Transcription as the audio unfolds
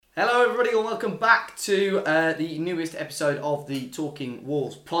Hello everybody and welcome back to the newest episode of the Talking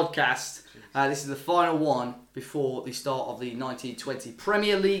Wolves podcast. This is the final one before the start of the 1920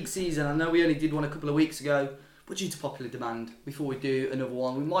 Premier League season. I know we only did one a couple of weeks ago, but due to popular demand, before we do another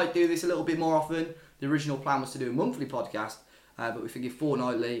one, we might do this a little bit more often. The original plan was to do a monthly podcast, but we figured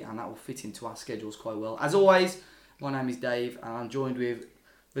fortnightly and that will fit into our schedules quite well. As always, my name is Dave and I'm joined with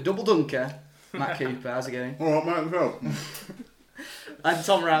the double dunker, Matt Cooper. How's it going? Alright, mate, well. And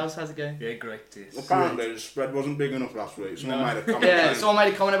Tom Rouse, how's it going? Yeah, great. Yes. Apparently the spread wasn't big enough last week. Someone made a comment. Yeah, someone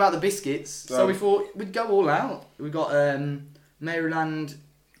made a comment about the biscuits, so we thought we'd go all out. We got Maryland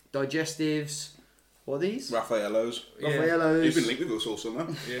Digestives. What are these? Raffaello's. Raffaello's. You've been linked with us all summer.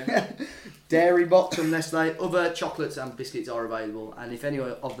 Yeah. Dairy Box from Nestle. Other chocolates and biscuits are available, and if any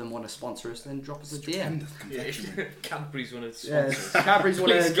of them want to sponsor us, then drop us a DM. Yeah. Cadbury's one of the Yeah, sponsors. Cadbury's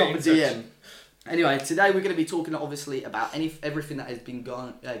want to Please drop a get in DM. Anyway, today we're going to be talking obviously about everything that has been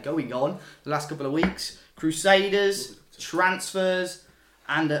going on the last couple of weeks. Crusaders, transfers,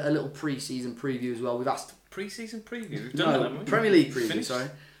 and a little pre-season preview as well. We've asked Pre-season preview. We've done that, haven't we? Premier League preview. Finished? Sorry.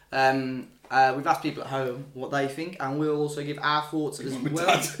 We've asked people at home what they think, and we'll also give our thoughts as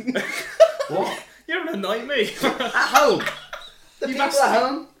well. What? You're having a night, me. At home. The people asked- at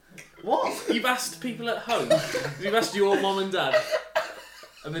home. What? You've asked people at home. You've asked your mum and dad.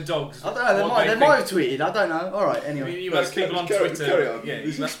 And the dogs. I don't know. They might have tweeted. I don't know. All right. I Anyway. mean, you asked people on Twitter. Carry on. Yeah,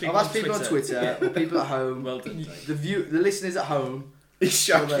 you've asked people I've asked people on Twitter or people at home. Well done, Dave. The listeners at home. He's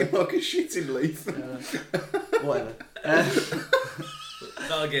shaking like a shitting leaf. Whatever.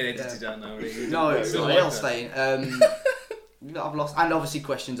 That'll get edited out now, really. No, it's Don't not. like It'll that. stay in. I've lost, and obviously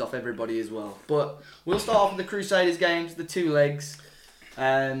questions off everybody as well. But we'll start off with the Crusaders games, the two legs.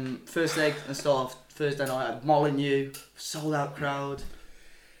 First leg and start off Thursday night at Molineux, sold out crowd.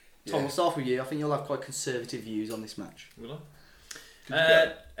 Tom, Yeah. we'll start off with you. I think you'll have quite conservative views on this match. Will Did I? you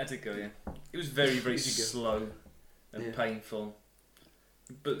go? I did go, yeah. It was very, very Did you go? slow and Yeah. painful.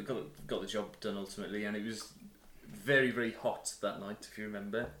 But got the job done ultimately, and it was very, very hot that night, if you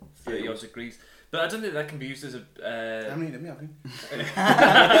remember. 30 odd degrees. But I don't think that can be used as a... How many did we have?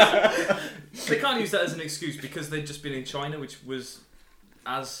 They can't use that as an excuse because they'd just been in China, which was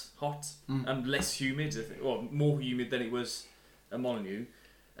as hot and less humid, I think, or more humid than it was at Molineux.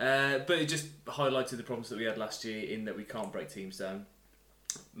 But it just highlighted the problems that we had last year in that we can't break teams down.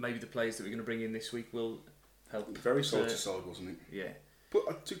 Maybe the players that we're going to bring in this week will help. Very side to side, wasn't it? Yeah.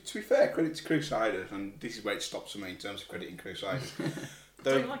 But to be fair, credit to Crusaders, and this is where it stops for me in terms of crediting Crusaders.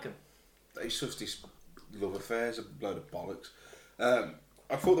 Don't like them. It's just this love affairs, a load of bollocks.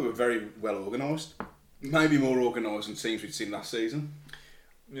 I thought they were very well organised. Maybe more organised than teams we'd seen last season.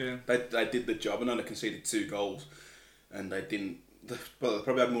 Yeah. They did the job and only conceded 2 goals, and they didn't. Well, they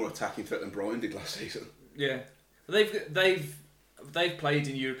probably had more attacking threat than Brighton did last season. Yeah. They've played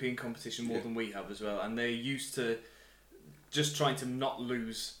in European competition more than we have as well, and they're used to just trying to not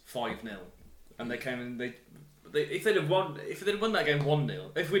lose 5-0. And they came and if they'd have won that game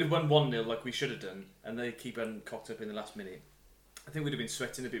 1-0, if we'd have won 1-0 like we should have done, and they keep on cocked up in the last minute, I think we'd have been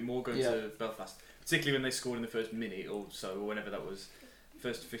sweating a bit more going to Belfast, particularly when they scored in the first minute or so, or whenever that was,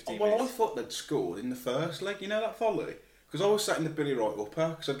 first 15 Well, I minutes. thought they'd scored in the first leg. You know that volley? Because I was sat in the Billy Wright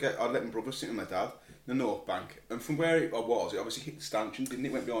upper, because I'd let my brother sit with my dad in the North Bank, and from where I was, it obviously hit the stanchion, didn't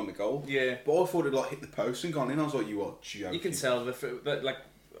it? Went behind the goal. Yeah. But I thought it hit the post and gone in. I was like, you are joking. You can tell that like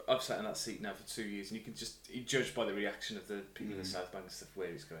I've sat in that seat now for 2 years, and you judge by the reaction of the people in the South Bank and stuff where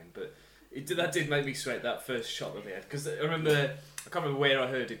it's going. But that did make me sweat, that first shot that they had, because I can't remember where I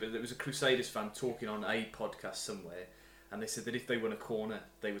heard it, but there was a Crusaders fan talking on a podcast somewhere, and they said that if they won a corner,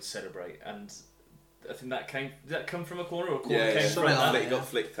 they would celebrate. And I think did that come from a corner, or a corner came from something like that? that. It got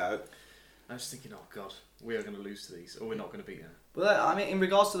flicked out. I was thinking, oh god, we are going to lose to these, or we're not going to beat them. But I mean, in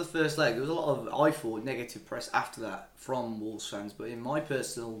regards to the first leg, there was a lot of, I thought, negative press after that from Wolves fans. But in my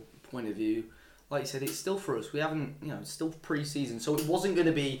personal point of view, like you said, it's still for us. We haven't, it's still pre-season, so it wasn't going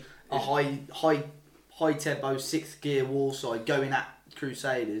to be a high tempo 6th gear Wolves side going at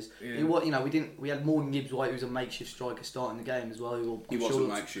Crusaders. Yeah. It was, we had Morgan Gibbs-White, who was a makeshift striker starting the game as well. He wasn't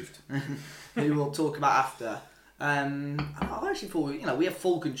makeshift. Who we'll talk about after. I actually thought, we have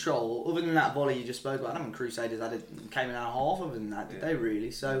full control. Other than that volley you just spoke about, I don't think Crusaders came in out half other than that, did they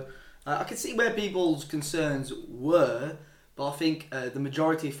really? So I can see where people's concerns were, but I think the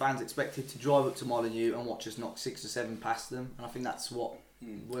majority of fans expected to drive up to Molineux and watch us knock 6 or 7 past them, and I think that's what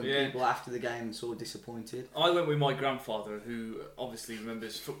when people after the game sort of disappointed. I went with my grandfather, who obviously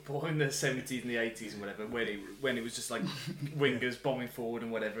remembers football in the 70s and the 80s and whatever, when it was just like wingers bombing forward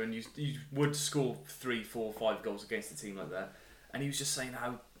and whatever, and you would score 3, 4, 5 goals against a team like that. And he was just saying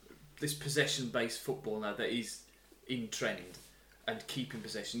how this possession-based football now that is in trend, and keeping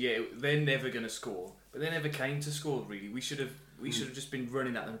possession. Yeah, they're never going to score, but they never came to score. Really, we should have just been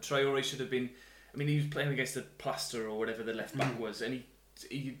running at them. Traore should have been. I mean, he was playing against the Plaster or whatever the left back was, and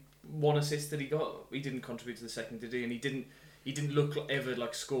he one assist that he got. He didn't contribute to the second, did he? And he didn't look ever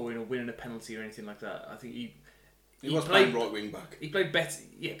like scoring or winning a penalty or anything like that. I think he was playing right wing back. He played better.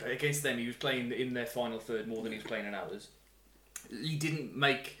 Yeah, but against them, he was playing in their final third more than he was playing in ours. He didn't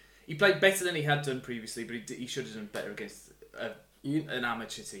make. He played better than he had done previously, but he should have done better against an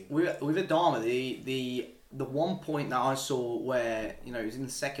amateur team. With Adama, the one point that I saw where it was in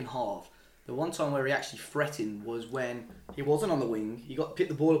the second half. The one time where he actually threatened was when he wasn't on the wing. He picked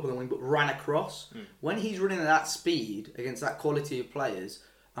the ball up on the wing, but ran across. When he's running at that speed against that quality of players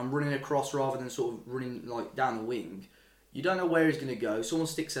and running across rather than sort of running like down the wing, you don't know where he's going to go. Someone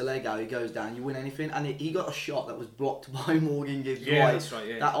sticks a leg out, he goes down, you win anything. And he got a shot that was blocked by Morgan Gibbs White. Yeah, that's right.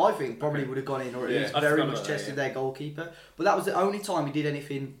 Yeah. That I think probably would have gone in, or at least very much tested their goalkeeper. But that was the only time he did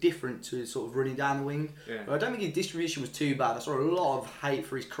anything different to sort of running down the wing. Yeah. But I don't think his distribution was too bad. I saw a lot of hate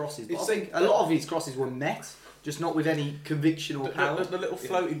for his crosses. But I think a lot of his crosses were met, just not with any conviction or power. The little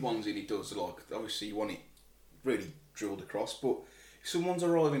floating ones that he does, like obviously you want it really drilled across. But if someone's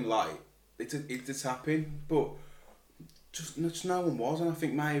arriving late, it's a tap-in. But just no one was, and I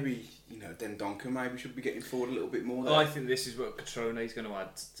think maybe Den Donker maybe should be getting forward a little bit more there. I think this is what Catrone is going to add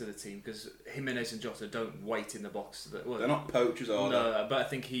to the team, because Jimenez and Jota don't wait in the box. They're not poachers, are they? No, but I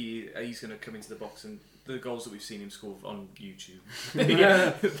think he's going to come into the box, and the goals that we've seen him score on YouTube,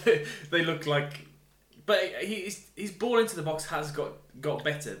 they look like. But his ball into the box has got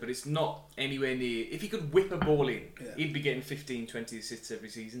better, but it's not anywhere near. If he could whip a ball in, he'd be getting 15, 20 assists every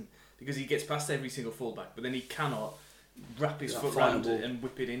season, because he gets past every single fullback, but then he cannot wrap his foot round it and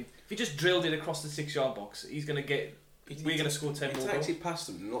whip it in. If he just drilled it across the 6-yard box, he's going to get. We're going to score 10 more goals. He takes it past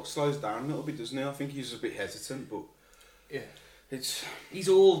him and slows down a little bit, doesn't he? I think he's a bit hesitant, but he's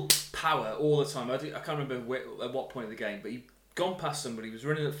all power all the time. I can't remember at what point of the game, but he'd gone past somebody, was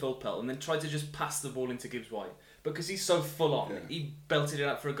running at full pelt, and then tried to just pass the ball into Gibbs White. Because he's so full on, he belted it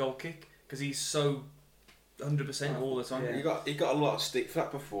out for a goal kick because he's so 100% all the time. Yeah. He got a lot of stick for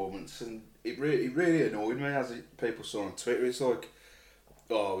that performance, and it really annoyed me, as people saw on Twitter. It's like,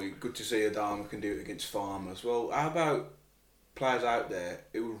 good to see Adama can do it against Farmers. Well, how about players out there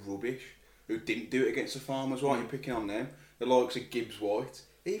who were rubbish, who didn't do it against the Farmers? Why aren't you picking on them? The likes of Gibbs White.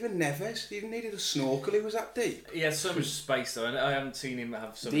 Even Neves, he even needed a snorkel, he was that deep. He had so much space though, and I haven't seen him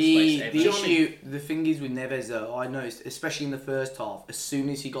have so much space ever. The thing is with Neves though, I noticed, especially in the first half, as soon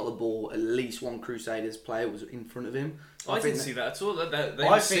as he got the ball, at least one Crusaders player was in front of him. I didn't see that at all. They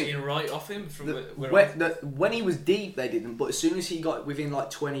were sitting right off him from when he was deep, they didn't. But as soon as he got within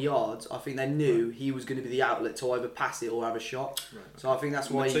like 20 yards, I think they knew he was going to be the outlet to either pass it or have a shot. Right. So I think that's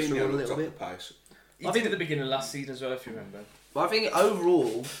why he struggled a little bit. He did at the beginning of last season as well, if you remember. But I think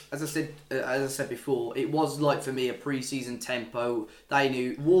overall, as I said before, it was like for me a pre-season tempo. They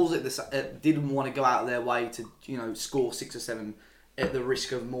knew Wolves didn't want to go out of their way to score 6 or 7 at the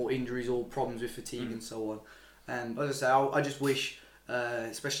risk of more injuries or problems with fatigue and so on. And as I say, I just wish,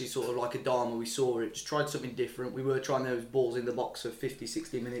 especially sort of like Adama, we saw it, just tried something different. We were trying those balls in the box for 50,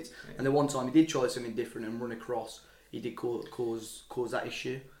 60 minutes, and the one time he did try something different and run across, he did cause that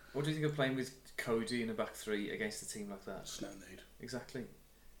issue. What do you think of playing with Cody in a back three against a team like that? It's no need. Exactly.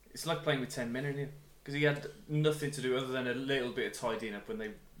 It's like playing with 10 men in here, because he had nothing to do other than a little bit of tidying up when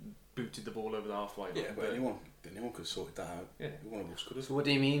they booted the ball over the halfway line. Yeah, but anyone could have sorted that out. Yeah. One of us could have. So what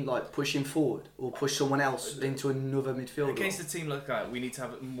do you mean, like push him forward or push someone else into another midfielder? Against a team like that, we need to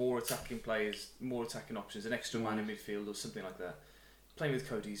have more attacking players, more attacking options, an extra man in midfield or something like that. Playing with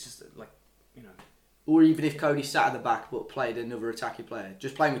Cody is just like, Or even if Cody sat at the back but played another attacking player.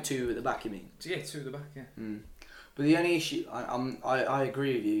 Just playing with 2 at the back, you mean? Yeah, 2 at the back, yeah. But the only issue, I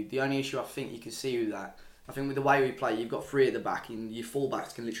agree with you, the only issue I think you can see with that, I think with the way we play, you've got 3 at the back and your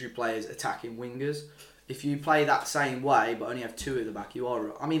full-backs can literally play as attacking wingers. If you play that same way but only have 2 at the back, you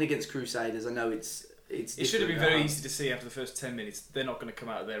are... I mean, against Crusaders, I know it's it should have been very easy to see after the first 10 minutes, they're not going to come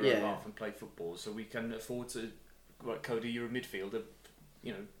out of their own half and play football, so we can afford to... Like, Cody, you're a midfielder,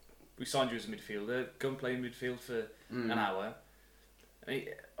 we signed you as a midfielder, go and play in midfield for an hour. I mean,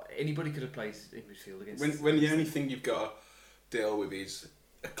 anybody could have played in midfield against... When the only thing you've got to deal with is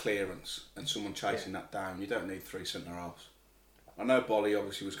a clearance and someone chasing that down, you don't need 3 centre-halves. I know Bolly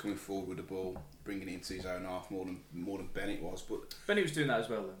obviously was coming forward with the ball, bringing it into his own half more than Bennett was, but... Bennett was doing that as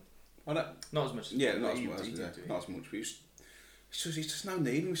well, though. Not as much. Yeah, not as much, but it's just no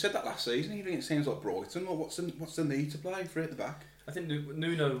need. And we said that last season, even it seems like Brighton. Well, what's the need to play 3 at the back? I think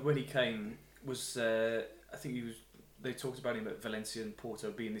Nuno, when he came, was they talked about him at Valencia and Porto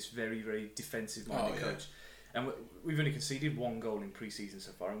being this very, very defensive-minded coach. And we've only conceded 1 goal in pre-season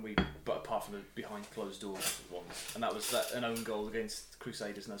so far, but apart from the behind closed doors ones, and that was an own goal against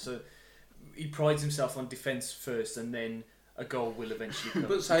Crusaders now. So he prides himself on defence first, and then a goal will eventually come.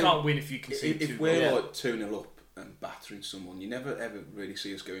 But so you can't win if you concede 2 if goals. we're like 2-0 up and battering someone, you never ever really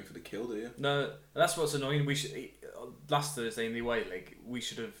see us going for the kill, do you? No, that's what's annoying. Last Thursday in the away leg, we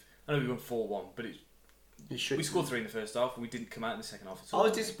should have. I know we won 4-1, but we scored 3 in the first half, and we didn't come out in the second half at all. I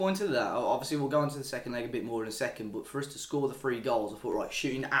was disappointed at that. Obviously, we'll go into the second leg a bit more in a second, but for us to score the 3 goals, I thought, right,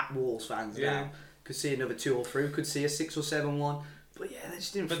 shooting at Wolves fans now. Could see another 2 or 3, could see a 6 or 7-1. But yeah, they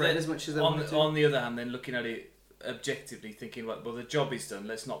just didn't threaten as much as they wanted to. On the other hand, then looking at it objectively, thinking, well, the job is done,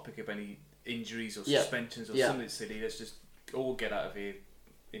 let's not pick up any injuries or suspensions or something silly, let's just all get out of here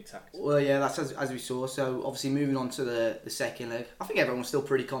intact. Well, yeah, that's as we saw. So obviously moving on to the second leg, I think everyone was still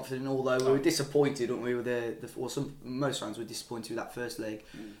pretty confident, although we were disappointed, weren't we? With most fans were disappointed with that first leg.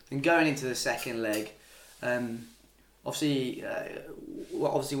 And going into the second leg, obviously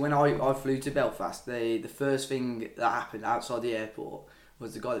when I flew to Belfast, the first thing that happened outside the airport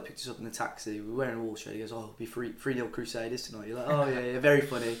was the guy that picked us up in the taxi. We were wearing a Wolves shirt. He goes, "Oh, it'll be 3-0 Crusaders tonight." You're like, "Oh yeah, very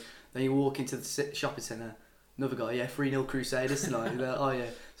funny." Then you walk into the shopping centre. Another guy, 3-0 Crusaders tonight. You're like, "Oh yeah."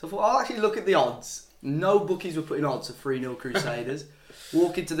 So I thought, I'll actually look at the odds. No bookies were putting odds of 3-0 Crusaders.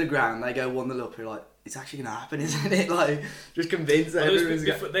 Walk into the ground, they go 1-0 up. You're like, it's actually going to happen, isn't it? Like, just convinced that everyone's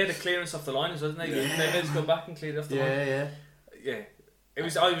they had a clearance off the line as well, didn't they? They just gone back and cleared it off the line. Yeah. I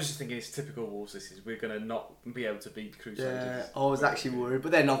was just thinking, it's typical Wolves. We're going to not be able to beat Crusaders. Yeah, I was actually worried,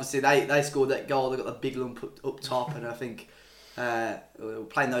 but then obviously they scored that goal. They got the big lump up top, and I think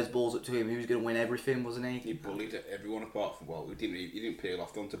playing those balls up to him, he was going to win everything, wasn't he? He bullied everyone apart from he didn't peel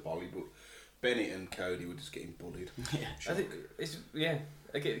off onto Bolly, but Bennett and Cody were just getting bullied. I think again,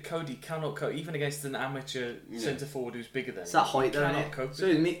 Cody cannot cope even against an amateur centre forward who's bigger than him. It's that height, though, isn't it? So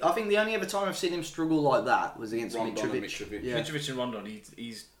I think the only other time I've seen him struggle like that was against Mitrovic. Yeah. Mitrovic and Rondon,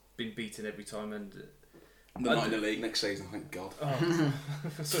 he's been beaten every time, and they're not in the league next season, thank God. Oh.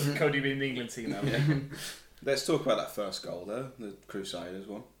 So Cody being in the England team now. Yeah. Let's talk about that first goal though, the Crusaders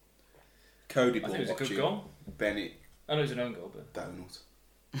one. Cody ball watching. It was a good goal. Bennett. I know it was an own goal, but donut.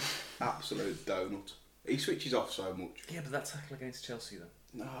 Absolute donut. He switches off so much. Yeah, but that tackle against Chelsea though.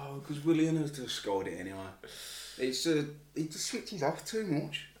 No, because Willian has just scored it anyway. He just switches off too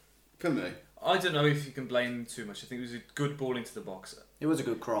much for me. I don't know if you can blame him too much. I think it was a good ball into the box. It was a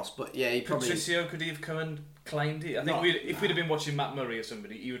good cross, but yeah, he probably... Patricio, could he have come and claimed it? I think if we'd have been watching Matt Murray or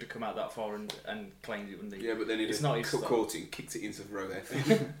somebody, he would have come out that far and claimed it, wouldn't he? Yeah, but then he'd have caught it and kicked it into the row there.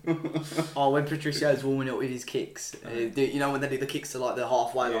 When Patricio's warming up with his kicks, you know when they do the kicks to like the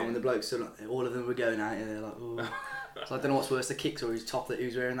halfway line, when the blokes, all of them were going out, and they're like, ooh. So I don't know what's worse, the kicks or his top that he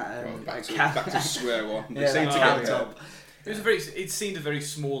was wearing that back to square one. Top. It seemed a very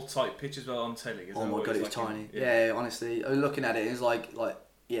small, tight pitch as well on telly. Oh my god, it was tiny. Yeah, honestly, looking at it, it was like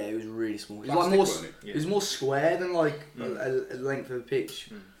it was really small. It was more square than like a length of the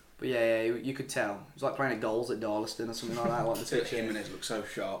pitch. But yeah, you could tell. It was like playing at goals at Darlaston or something like that. Like the pitch. Jimenez looked so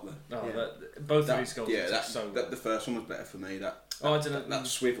sharp though. Both of his goals. Yeah, the first one was better for me. I don't know. That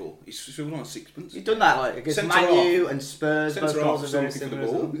swivel. He swiveled on a sixpence. He's done that like against Man U and Spurs. Both goals are very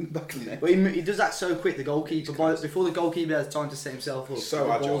similar. But he does that so quick. The goalkeeper, before the goalkeeper has time to set himself up,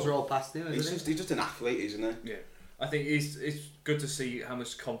 so the balls roll past him. He's just an athlete, isn't he? Yeah. I think it's good to see how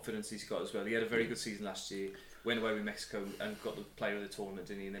much confidence he's got as well. He had a very good season last year. Went away with Mexico and got the player of the tournament,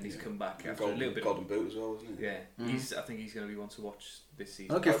 didn't he? And then he's come back after a little bit. Golden boot as well, isn't he? Yeah, I think he's going to be one to watch this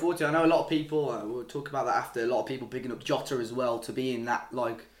season. Okay, forward to. I know a lot of people. We'll talk about that after. A lot of people bigging up Jota as well to be in that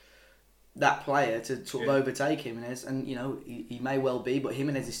player to sort of overtake Jimenez, and you know he may well be, but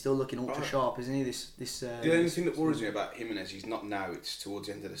Jimenez is still looking ultra sharp, isn't he? The only thing that worries me about Jimenez, he's not now. It's towards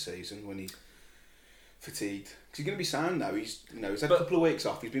the end of the season when he's fatigued. Because he's going to be sound now. He's had a couple of weeks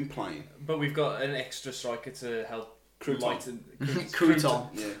off. He's been playing. But we've got an extra striker to help. Crouton. Patrick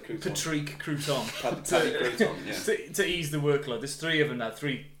Crouton. Paddy Crouton, to ease the workload. There's 3 of them now.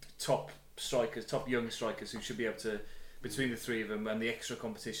 3 top young strikers who should be able to, between the 3 of them and the extra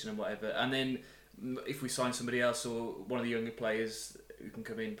competition and whatever. And then if we sign somebody else or one of the younger players who can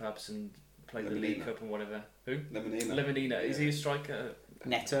come in perhaps and play the League Cup and whatever. Who? Lemonina. Yeah. Is he a striker?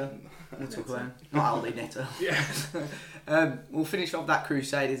 Neto. Not Aldi, Neto. Yeah. We'll finish off that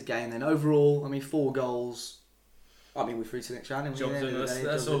Crusaders game then. Overall, 4 goals. we're through to the next round.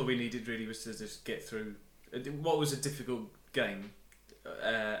 That's all that we needed really, was to just get through what was a difficult game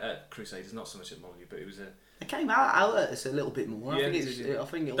at Crusaders, not so much at Molyneux, but it was It came out at us a little bit more. Yeah, I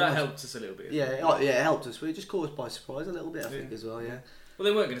think that helped us a little bit. It helped us. It just caught us by surprise a little bit, I think, as well. Yeah. Well,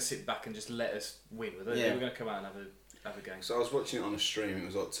 they weren't going to sit back and just let us win, were they? They were going to come out and have a have a game. So I was watching it on a stream. It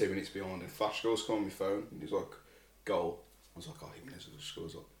was like 2 minutes behind, and flash scores come on my phone. And it was like goal. I was like, oh, Jimenez has scored. I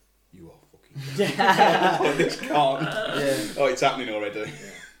was like, you are fucking. Yeah. Like, this can't. Yeah. Oh, it's happening already.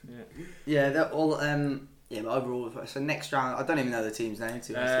 Yeah, they're all. Yeah, but overall, so next round, I don't even know the team's name.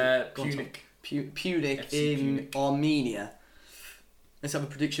 To be honest. Punic. Punic FC in Punic. Armenia. Let's have a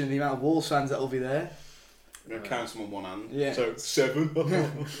prediction of the amount of Wolves fans that will be there. I'm going to count them on one hand. Yeah. So 7.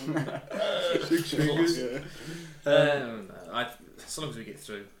 6 fingers. Yeah. As long as we get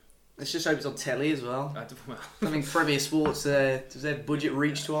through. Let's just hope it's on telly as well. Well, I think Premier Sports, does their budget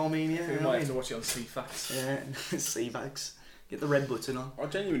reach to Armenia? we might have to watch it on CFAX. Yeah, Seabags. Get the red button on. I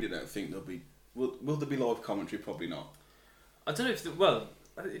genuinely don't think there'll be. Will there be live commentary? Probably not. I don't know if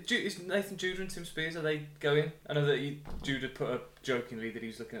is Nathan Judah and Tim Spears, are they going? I know that Judah put up jokingly that he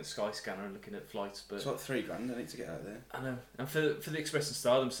was looking at Skyscanner and looking at flights, but It's like $3,000. I need to get out there. I know. And for the Express and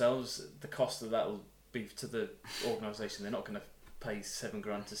Star themselves, the cost of that will be to the organisation. They're not going to pay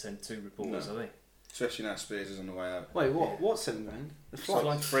 $7,000 to send 2 reporters, No. are they? Especially now Spears is on the way out. Wait, what? What's $7,000? The It's flight?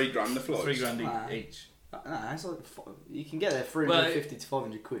 like $3,000 the flights. $3,000 Nah. each. No, it's like you can get there 350 to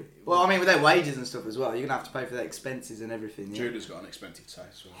 500 quid. Well, I mean, with their wages and stuff as well, you're gonna have to pay for their expenses and everything. Yeah? Judah's got an expensive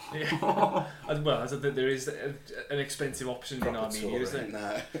taste. So. Yeah. I think there is an expensive option in Armenia, isn't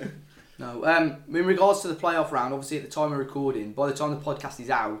there? No. No. In regards to the playoff round, obviously at the time of recording, by the time the podcast is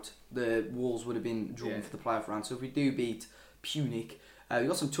out, the Wolves would have been drawn for the playoff round. So if we do beat Punic, we've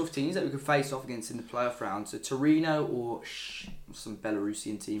got some tough teams that we could face off against in the playoff round. So Torino or some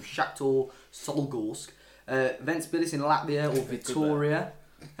Belarusian team, Shakhtar Solgorsk, Ventspils in Latvia or Vitoria.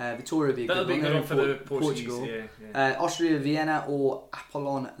 Vitoria would be a That'll good be one. good one for the Portugal. Portuguese. Yeah. Austria Vienna or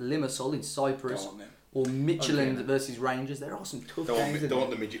Apollon Limassol in Cyprus. Don't want them. Or Midtjylland Okay. versus Rangers. There are some tough Don't games. want, don't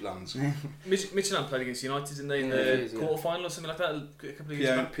want the midget lands. Midtjylland played against United, didn't they, in Yeah, the it is, yeah. quarter-final or something like that a couple of years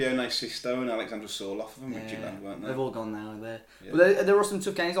back? Pione Sisto and Alexander Sorloff of them midget land, weren't they? They've all gone now. There, Yeah. but there are some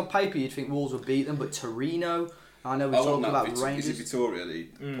tough games on paper. You'd think Wolves would beat them, but Torino. I know we're talking about Rangers. Is it Vitoria, the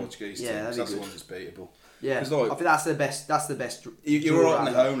Portuguese Yeah, team? that'd be That's the good. one that's beatable. Yeah, 'Cause, like, I think that's the best. That's the best. You're draw right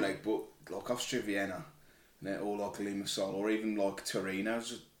in the out home leg, but like Austria Vienna, or like Limassol, or even like Torino.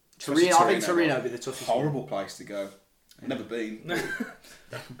 Torino. I think Torino would be the toughest. Horrible place to go. Never been.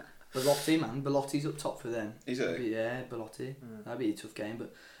 Belotti, man. Belotti's up top for them. Is it? Yeah, Belotti. That'd be a tough game,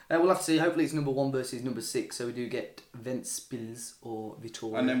 but we'll have to see. Hopefully, it's number 1 versus number 6, so we do get Ventspils or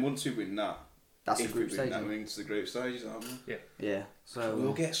Vitoria. And then once we win that, that's the if we group win stage. that, we're into the group stages, aren't we? Yeah. So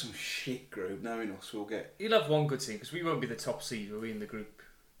We'll get some shit group, knowing us. We'll get. You'll have one good team, because we won't be the top seed, will we, in the group?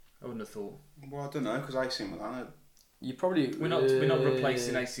 I wouldn't have thought. Well, I don't know, because AC Milan. you probably We're not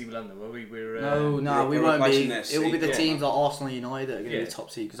replacing AC Milan, though, are we? We're No, we we're won't be. replacing their It will be the seed, teams like Arsenal, United that are going to be Yeah. the top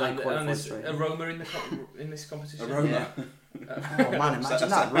seed because they and qualify there's straight. a Roma in this competition. Roma. Yeah. Oh man, imagine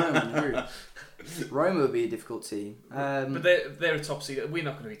that Roma. Roma would be a difficult team. But they're a top seed. We're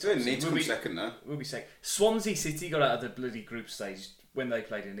not going to be They top need seed. to come second now. We'll be second. Swansea City got out of the bloody group stage when they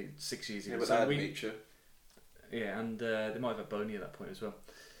played in it 6 years ago. Yeah, but So they had we- Nietzsche. Yeah, and they might have had Boney at that point as well.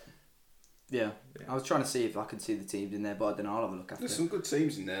 Yeah. Yeah. I was trying to see if I could see the teams in there, but I don't know. I'll have a look after. There's some good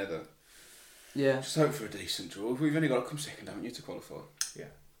teams in there, though. Yeah. Just hope for a decent draw. We've only got to come second, haven't you, to qualify?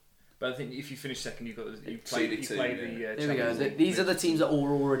 But I think if you finish second, you play Seeded team, the. Here we go. Champions League. These are the teams that are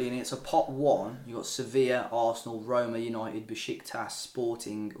already in it. So pot 1, you got Sevilla, Arsenal, Roma, United, Besiktas,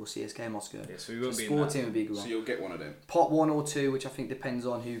 Sporting, or CSK Moscow. Yeah, so we won't be in Sporting that. would be a good So one. you'll get one of them. Pot 1 or 2, which I think depends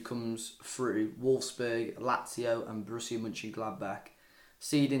on who comes through. Wolfsburg, Lazio, and Borussia Mönchengladbach.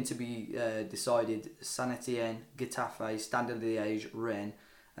 Seeding to be decided: Saint Etienne, Getafe, Standard Liège, Rennes,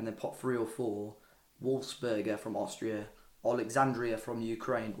 and then pot 3 or 4: Wolfsberger from Austria, Alexandria from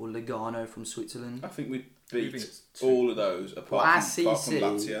Ukraine, or Lugano from Switzerland. I think we We've beat been two. all of those Well, apart our from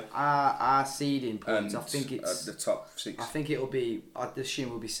Lazio CC, our seeding and points. I think it's. the top 6. I think it'll be. I'd assume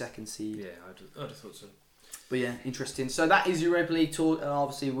it'll be second seed. Yeah, I'd have thought so. But yeah, interesting. So that is Europa League talk, and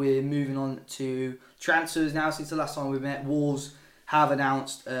obviously we're moving on to transfers now. Since the last time we met, Wolves have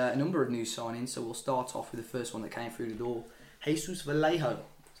announced a number of new signings. So we'll start off with the first one that came through the door, Jesus Vallejo.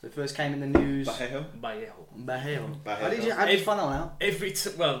 So it first came in the news. Vallejo. Vallejo. How Vallejo. did you find that one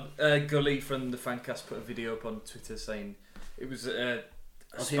out? Gully from the Fancast put a video up on Twitter saying it was a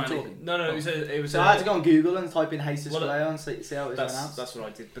Of him talking? No, it was. So I had to go on Google and type in Jesus Well, Vallejo and see how it was announced. That's what I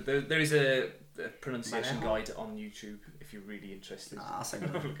did. But there is a pronunciation Vallejo. guide on YouTube if you're really interested. I'll say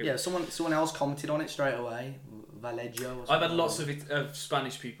that. Yeah, someone else commented on it straight away. Vallejo. I've had lots of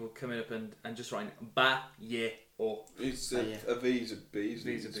Spanish people coming up and just writing ba ye or. It's Yeah. a V's, a B's.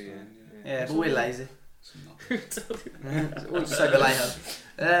 V's, a in B, Spain, Yeah, but we're lazy. It's not. We'll just say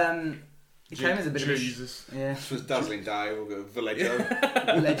Vallejo. He came as a bit Jesus. of a... Yeah. This was Dazzling Day, we'll go Vallejo.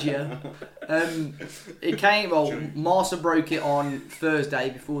 Leggio. It came... Well, Marsa broke it on Thursday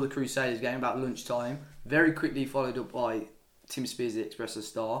before the Crusaders game, about lunchtime. Very quickly followed up by Tim Spears, the Express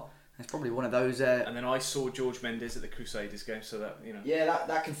Star. It's probably one of those... and then I saw George Mendes at the Crusaders game, so that, you know... Yeah,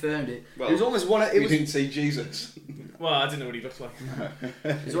 that confirmed it. Well, it was almost one of... You didn't see Jesus. Well, I didn't know what he looked like.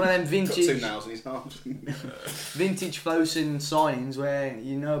 It was one of them Got vintage... 2 nails in his arms. vintage Fosun signings where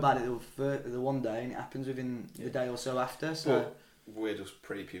you know about it the one day and it happens within the day or so after. So But we're just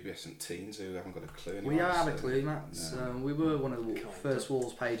prepubescent teens who haven't got a clue anymore. we don't have a clue, Matt. No. So we were one of the first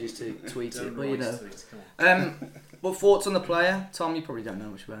Walls pages to tweet it, but you know. Come on. What thoughts on the player, Tom? You probably don't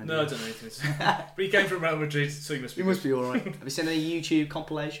know much about him. No, I don't know anything. But he came from Real Madrid, so he must be. He must be all right. Have you seen any YouTube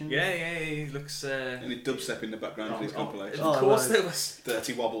compilation? Yeah, he looks. Any dubstep in the background of his compilation. Of course, right. there was.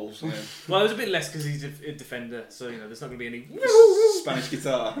 Dirty wobbles. Yeah. Well, there was a bit less because he's a defender, so you know there's not going to be any Spanish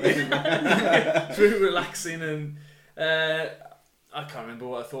guitar. through relaxing and. I can't remember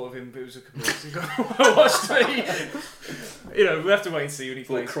what I thought of him, but it was a couple of weeks ago. I watched it. You know, we have to wait and see when he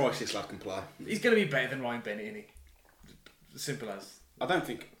For plays. Christ, this lad can play. He's going to be better than Ryan Bennett, isn't he? Simple as. I don't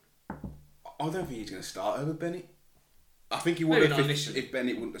think he's going to start over Bennett. I think he would Maybe have not if initially.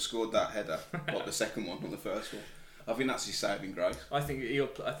 Bennett wouldn't have scored that header, like the second one, not the first one. I think that's his saving grace. I think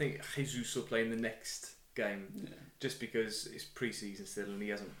Jesus will play in the next game, just because it's pre-season still, and he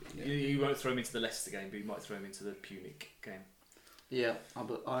hasn't. Yeah. You won't throw him into the Leicester game, but you might throw him into the Punic game. Yeah,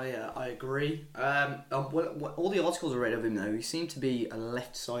 I agree. All the articles I read of him though, he seemed to be a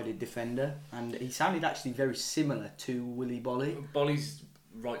left-sided defender, and he sounded actually very similar to Willy Bolly. Bolly's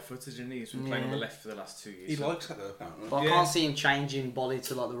right-footed, isn't he? He's been playing on the left for the last 2 years. He likes that though, apparently. But I can't see him changing Bolly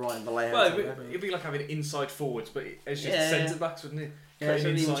to like the right and Vallejo. Well, it'd be like having inside forwards, but as just centre backs, wouldn't it? Yeah,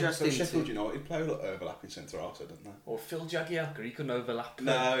 it'd be Inside. interesting. So Sheffield United play a lot overlapping centre half, don't they? Or Phil Jagielka, he couldn't overlap.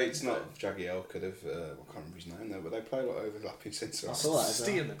 No, it's not Jagielka. I can't remember his name though, but they play a lot overlapping centre I half. saw that as well.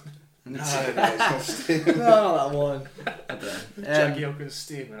 Stearman. No, it's not Steve. No, not that one. I don't know. Jagielka and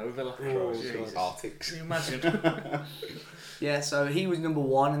Stearman overlap. Oh, Jesus. Arctics. Can you imagine? Yeah, so he was number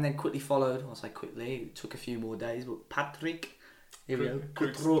one, and then quickly followed. I'll say quickly. It took a few more days, but Patrick. Here we go.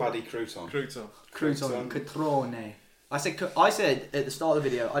 Paddy Crouton. Crouton. Cutrone. I said at the start of the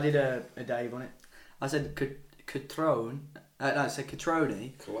video. I did a Dave on it. I said Cutrone. I said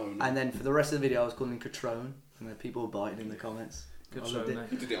Cutrone. Cologne. And then for the rest of the video, I was calling him Cutrone, and then people were biting in the comments. I loved it.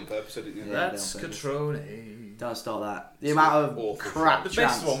 You did it on purpose, didn't you? Yeah. That's Catrone. Don't start that. The amount of awful. crap The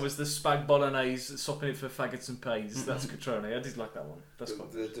chance. best one was the spag bolognese, swapping it for faggots and pays. That's Catrone. I did like that one. That's quite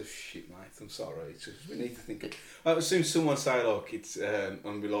good. The shit, mate. I'm sorry. It's just, we need to think. As soon as someone say, look, it's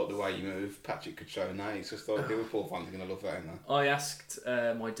and we like the way you move, Patrick Catrone, it's just like Liverpool fans are going to love that, isn't they? I asked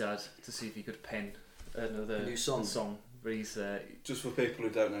my dad to see if he could pen another new song. But he's Just for people who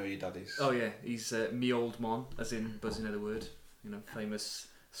don't know who your dad is. oh yeah, he's me old man, as in buzzing of the word, you know, famous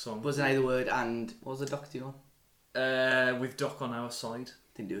song. Wasn't A the word, and what was the Doc one? With Doc on our side.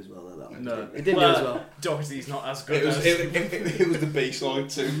 Didn't do as well though, that one. No, It didn't do as well. Doherty's not as good. It was, as it was the B side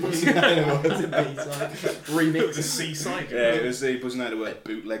too. It was a B-side. Remix. It was a C side. Yeah, it was the Buzzing Out of Word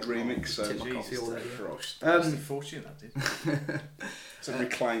bootleg remix. So Tip my coffee all day. Christ. That's the fortune that did. It's a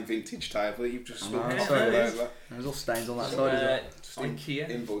reclined vintage table that you've just I spilled know, coffee sorry. all over. There's all stains on that side as well. Just IKEA,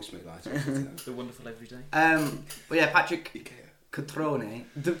 Invoice me later. the wonderful everyday. But yeah, Patrick Ikea. Catrone.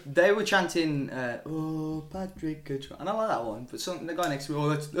 They were chanting, "Oh, Patrick Catrone," and I like that one. But the guy next to me,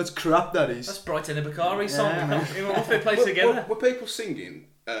 "Oh, that's crap. That is." That's Brighton and Bakari song. Yeah, man. What if they play together? Were people singing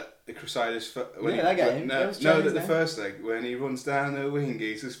at the Crusaders? That game. No, the first leg when he runs down the wing,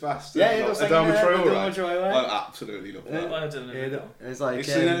 he's as fast. Yeah, as they're Adama singing Traore. Traore. I absolutely love that. I don't know. It's like It's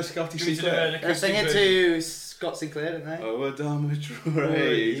in Scotty Sinclair. they're singing to Scott Sinclair, didn't they? Oh, Adama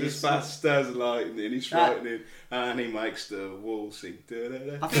Traore, he's as fast as lightning, he's frightening, and he makes the wall sing.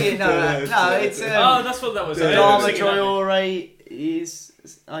 I think no, it's Oh, that's what that was. Adama Traore is.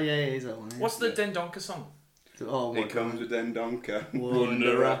 Oh yeah, it is that one. Yeah. What's the Dendonka song? Oh my Here comes God. a Dendonka.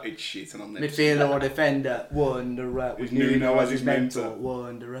 Wanderer. It's shit and I'll never Midfielder or defender, Wanderer. With With Nuno as his mentor.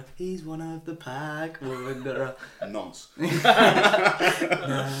 Wanderer. He's one of the pack, Wanderer. Nonce. No,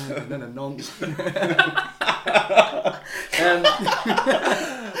 nonce.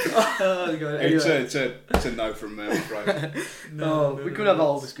 Oh, God. Anyway. It's a no from me, I'm afraid. We could have a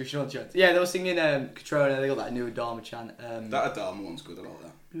whole discussion on chant. Yeah, they were singing Catrona, they got that new Adama chant. That Adama one's good, I like that.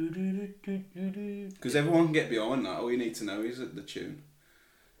 Because everyone can get behind that, all you need to know is the tune.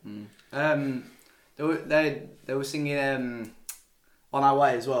 They were singing On Our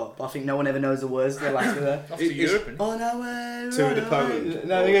Way as well, but I think no one ever knows the words to the last of that. Off to Europe. On our way. To the Poland.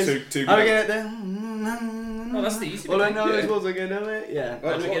 No, Or because to I'm get it there. Oh, that's the easy All I bit. know is Yeah. was I going to do it. Yeah.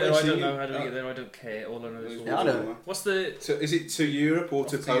 Well, How do we what get there? they're I don't singing- know. How do we get there? I don't care. All I know is. Yeah, I know. What's the? So is it to Europe or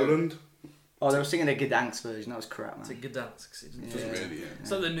to What's the Europe? Poland? Oh, they were singing a Gdansk version. That was crap, man. It's a Gdansk. Yeah. Doesn't really, yeah. It's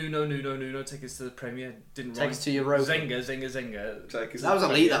like the Nuno take us to the Premier. Didn't Take rhyme. us to Europa. Zenga. Take us That was to-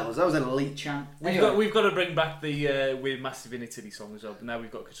 elite. That was an elite chant. Anyway. We've got to bring back the We're Massive in Italy song as well. But now we've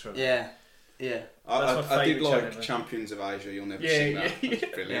got Catrona. Yeah. Yeah. That's my I did favourite like chant ever. Champions of Asia. You'll never Yeah, sing yeah, that. That's Yeah.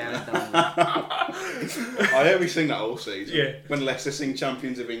 brilliant. Yeah. I hope we sing that all season. Yeah. When Leicester sing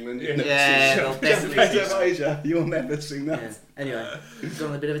Champions of England, Yeah. you'll never Yeah, sing they'll Champions definitely of sing Asia. You'll never sing that. Yeah. Anyway, we've gone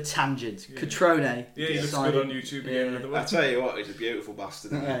on a bit of a tangent. Yeah. Catrone. Yeah, he looks decided- good on YouTube again. Yeah. Another I one. tell you what, he's a beautiful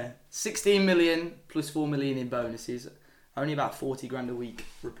bastard. Isn't he? Yeah. 16 million plus 4 million in bonuses. Only about 40 grand a week,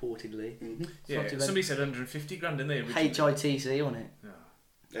 reportedly. Mhm. Yeah, not too bad. somebody said 150 grand in there. originally. HITC on it. Yeah.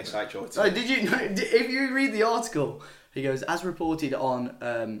 SHIT. Oh, did you know? If you read the article, he goes, as reported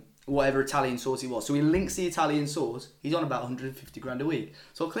on whatever Italian source it was. So he links the Italian source. He's on about 150 grand a week.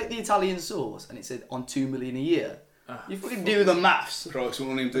 So I clicked the Italian source and it said on 2 million a year. Ah, You fucking do the maths. Christ,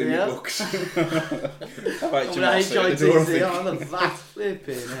 won't even do my Yeah. books. How about I'm Jamal an Say at the door, I HITC think? on the VAT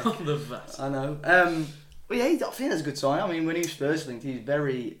flipping. heck. on the VAT. I know. But yeah, I think that's a good sign. I mean, when he was first linked, he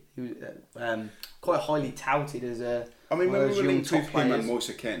was quite highly touted as a. I mean, One when of we those were young linked with top him and players.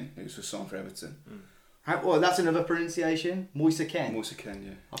 Moise Ken, who's for signed for Everton. Well, that's another pronunciation. Moise Ken. Moise Ken,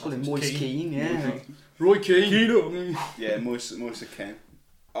 yeah. I call him Moise Moise Keane. Keane. Yeah. Roy Keane. Yeah, Moise Ken.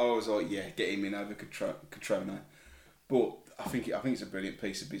 I was like, yeah, get him in over Catrona. But I think it's a brilliant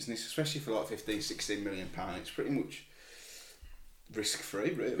piece of business, especially for like 15, 16 million pounds. It's pretty much risk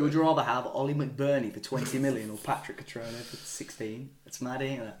free, really. Would you rather have Ollie McBurney for 20 million or Patrick Catrona for 16? That's mad,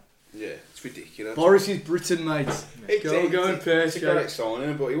 ain't it? Yeah, it's ridiculous. Boris is Britain, mate. It's Go and It's Perth. a great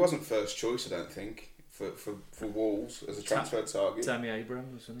signing, but he wasn't first choice, I don't think, for Wolves as a transfer target. Tammy Abraham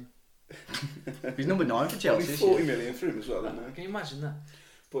or something. He's number 9 for Only Chelsea. this 40 year. million for him as well, isn't there? Can you imagine that?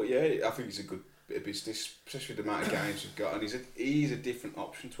 But yeah, I think he's a good bit of business, especially with the amount of games we've got, and he's a different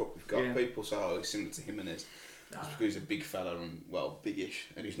option to what we've got. Yeah. People say, oh, he's similar to Jimenez. That's because he's a big fella and, well, biggish,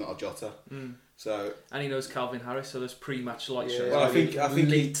 and he's not a Jota. Mm. So, And he knows Calvin Harris, so there's pre-match light Yeah. shows. well, I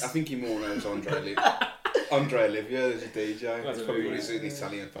Elite. think he more knows Andre Olivia as a DJ. I That's don't probably know, what he's yeah. an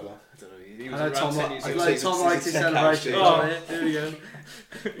Italian fella. I don't know. He I was know around Tom, 10 years I ago. like Tom It's a likes his tech celebration. house, Oh. Yeah, here we go.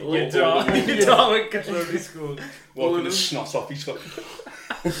 Yeah, Tom and Catrona scored. Walking the snot off his foot.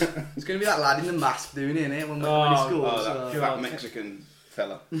 There's going to be that lad in the mask doing it, innit? When he Oh, scores. Oh, that so- fat Mexican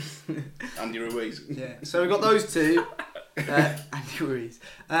fella. Andy Ruiz. Yeah, so we've got those two. Andy Ruiz.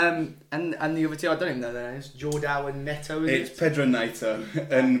 And the other two, I don't even know their names. Jordao and Neto, is It's it? Pedro Neto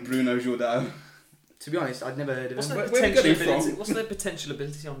and Bruno Jordao. To be honest, I'd never heard of What's him. their Where we got potential it from? ability? What's their potential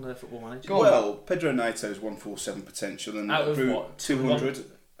ability on the Football Manager? Go on. Well, Pedro Neto's 147 potential and Out of what? 200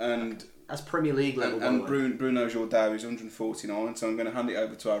 and That's Premier League level, by the way. Bruno Jordao is 149. So I'm going to hand it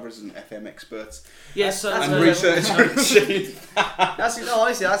over to our resident FM experts Yes, That's and a- research machine. That's no,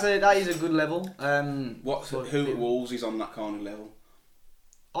 honestly, that is a good level. Who at Wolves is on that kind of level?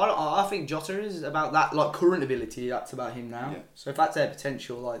 I think Jota is about that, like current ability. That's about him now. Yeah. So if that's their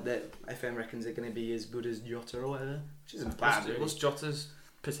potential, like that, FM reckons they're going to be as good as Jota or whatever, which isn't bad. Really. What's Jota's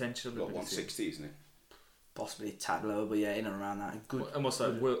potential Like ability? 160, isn't it? Possibly a tad lower, but yeah, in and around that. Good. And what's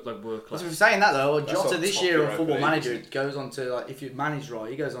that? Work class. Well, if saying that though, That's Jota like this top year on Europa Football League, Manager isn't it? goes on to like if you manage right,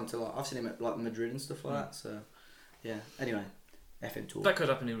 he goes on to like I've seen him at like Madrid and stuff like that. So yeah. Anyway, FM talk. That could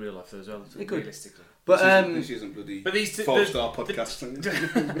happen in real life though as well. It could. Realistically. But This isn't bloody But these two, 5-star podcasting.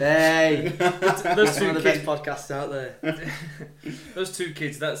 those hey, one of two the best kids, podcasts out there. those two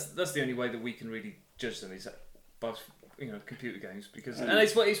kids. That's the only way that we can really judge them is by computer games because and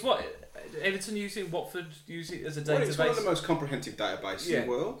it's what Everton use it, Watford use it as a Well, it's one of database, the most comprehensive databases in Yeah. the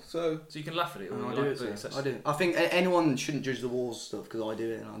world. So so you can laugh at it. I Or do like it. it, So I do. I think anyone shouldn't judge the Wolves stuff because I do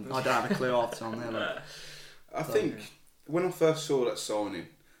it. And I don't have a clue half the time. There, like. I think when I first saw that signing,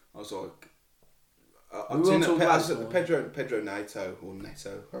 I was like, We I'd will seen talk that about it Pedro Neto or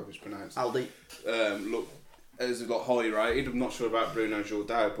Neto, however it's pronounced. Aldi. Look, as a lot highly rated. I'm not sure about Bruno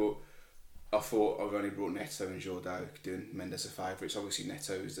Jordao, but I thought I've only brought Neto and Jordao doing Mendes a favour. It's obviously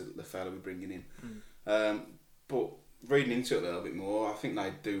Neto is the fella we're bringing in. But reading into it a little bit more, I think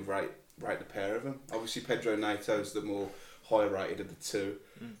they do rate the pair of them. Obviously, Pedro Neto's the more high rated of the two,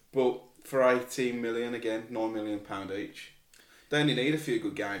 but for 18 million again, £9 million each. They only need a few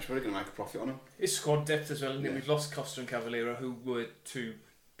good games. We're going to make a profit on them. It's squad depth as well, isn't it? Yeah. We've lost Costa and Cavallero, who were two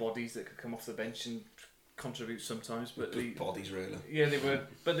bodies that could come off the bench and contribute sometimes. But Good bodies, really. yeah, they were.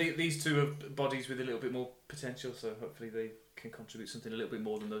 But these two are bodies with a little bit more potential, so hopefully they can contribute something a little bit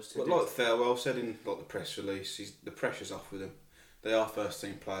more than those two. But did. like Farewell said in like the press release, the pressure's off with him. They are first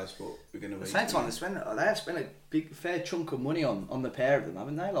team players, but we're going to. At the same time, they have spent a fair chunk of money on the pair of them,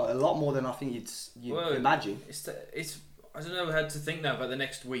 haven't they? Like a lot more than I think you'd imagine. It's I don't know how to think now about the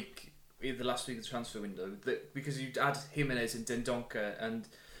next week, either the last week of the transfer window, because you add Jimenez and Dendoncker, and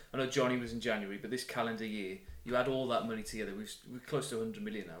I know Johnny was in January, but this calendar year, you add all that money together, we're close to 100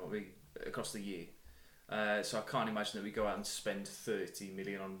 million now, aren't we, across the year. So I can't imagine that we go out and spend 30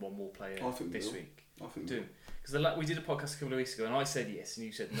 million on one more player this week. I think we will. Because we did a podcast a couple of weeks ago, and I said yes, and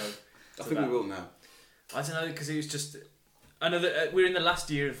you said no. I think we will now. I don't know, because it was just... I know that we're in the last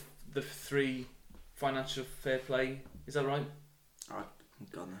year of the 3 financial fair play. Is that right? Oh,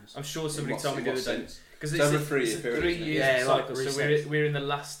 God knows. I'm sure somebody told me the other day. Because it's over 3 years. 3 years cycle, so we're in the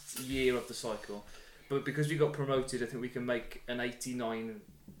last year of the cycle. But because we got promoted, I think we can make an £89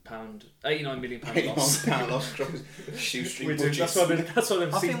 million loss. £89 loss. Shoestring budget. That's what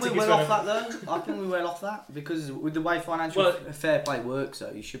I'm I think we're well off that though. I think we're well off that because with the way financial fair play works,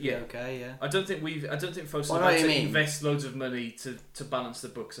 though, you should be okay. Yeah. I don't think folks are about to invest loads of money to balance the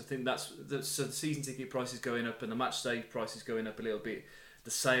books. I think so the season ticket price is going up and the match day price is going up a little bit.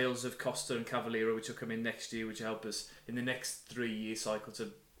 The sales of Costa and Cavaliero, which will come in next year, which will help us in the next 3 year cycle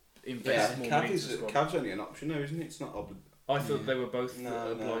to invest more money into the squad. Cav's only an option though, isn't it? It's not obligation. I thought they were both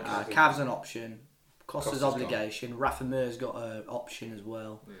obliged. Cav's an option. Costa's obligation. Rafa Mir's got an option as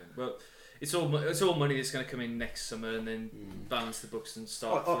well. Yeah. Well, it's all money that's going to come in next summer and then balance the books and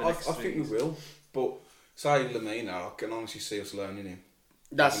start for the next 3 years. I think we will, but say Lamina, I can honestly see us learning him.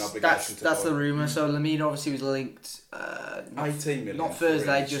 That's the rumour. So Lamina obviously was linked 18 million. Not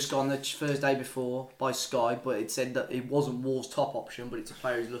Thursday, just on the Thursday before by Sky, but it said that it wasn't Wall's top option, but it's a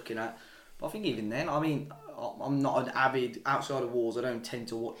player he's looking at. But I think even then, I mean, I'm not an avid outside of Wolves. I don't tend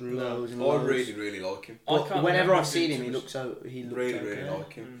to watch loads and loads. I really, really like him. But whenever I've seen him, he looked really, okay. Really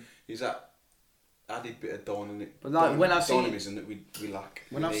like him. He's that added bit of dynamism that we lack.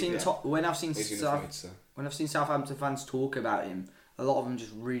 When I've seen Southampton fans talk about him, a lot of them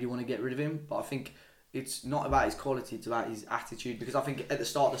just really want to get rid of him. But I think it's not about his quality; it's about his attitude. Because I think at the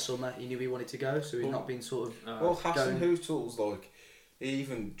start of the summer, he knew he wanted to go, so he's not been sort of. Hassan Hootal's like he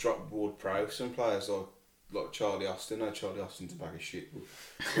even dropped Ward Prowse and players like Charlie Austin. No, Charlie Austin's a bag of shit.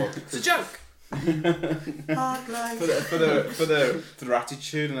 But, it's a joke. for their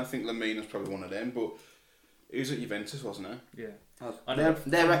attitude, and I think Lamina's probably one of them. But he was at Juventus, wasn't he? Yeah.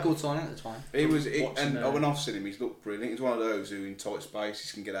 Their record signing at the time. When I've seen him, he's looked brilliant. He's one of those who, in tight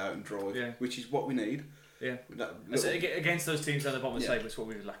spaces, can get out and drive, which is what we need. Yeah. Against those teams down the bottom of the table, it's what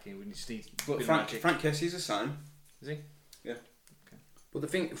we were lacking. We just need. But Frank Kessie's the same. Is he? Yeah. Well, the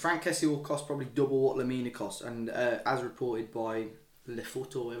thing, Frank Kessie will cost probably double what Lamina costs, and as reported by Le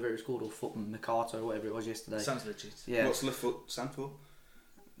Foot or whatever it's called, or Foot Mercato or whatever it was yesterday. Sounds legit. Yeah. What's Le Foot stand for?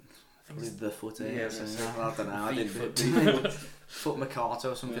 Probably the Foot. I don't know. I didn't Foot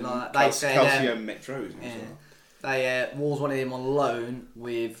Mercato or something like that. They said Calcio Metro. Wolves wanted him on loan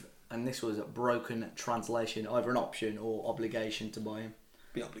with, and this was a broken translation, either an option or obligation to buy him.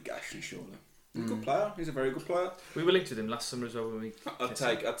 Be obligation, surely. He's a good player. He's a very good player. We were linked with him last summer as well. I'd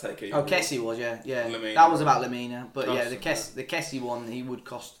take it. Oh, Kessie was, yeah. Lamina. That was about Lamina, but the Kessie one, he would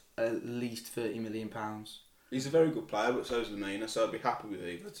cost at least £30 million. He's a very good player, but so is Lamina, so I'd be happy with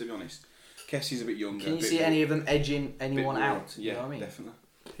either, to be honest. Kessie's a bit younger. Can you see any of them edging anyone out? Yeah, you know what I mean? Definitely.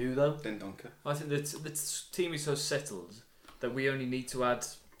 Who though? Dendoncker. I think the team is so settled that we only need to add.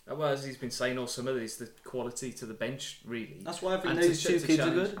 Well, as he's been saying all summer, is the quality to the bench really. That's why I think those two kids are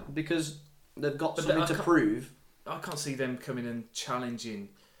good, because they've got something to prove. I can't see them coming and challenging.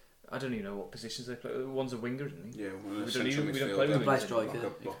 I don't even know what positions they play. One's a winger, isn't he? Yeah, we don't play wingers.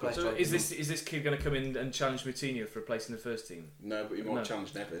 Striker. So is this kid going to come in and challenge Moutinho for a place in the first team? No, but he might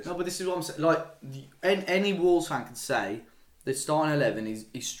challenge Neves. No, but this is what I'm saying. Like any Wolves fan can say, the starting 11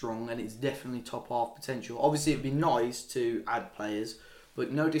 is strong and it's definitely top half potential. Obviously, it'd be nice to add players,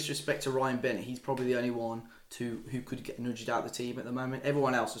 but no disrespect to Ryan Bennett, he's probably the only one who could get nudged out of the team at the moment.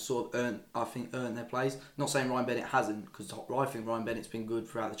 Everyone else has sort of earned their place. Not saying Ryan Bennett hasn't, because I think Ryan Bennett's been good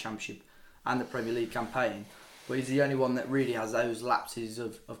throughout the Championship and the Premier League campaign, but he's the only one that really has those lapses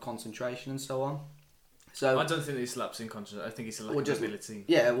of concentration and so on. So I don't think it's lapse in concentration. I think it's a lack of ability.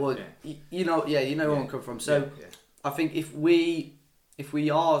 Yeah, well, yeah. You know where I'm coming from. So I think if we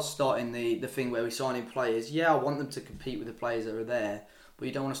are starting the thing where we sign in players, I want them to compete with the players that are there. But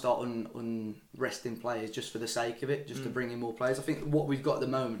you don't want to start resting players just for the sake of it, just to bring in more players. I think what we've got at the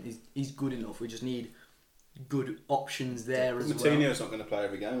moment is good enough. We just need good options there as well. Moutinho's not going to play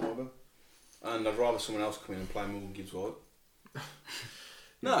every game, either. And I'd rather someone else come in and play more than Gibbs White.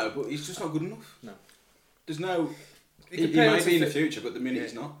 No, but he's just not good enough. No. There's no... He may be in the future, but the minute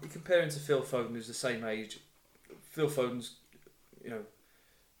he's not. You compare him to Phil Foden, who's the same age. Phil Foden's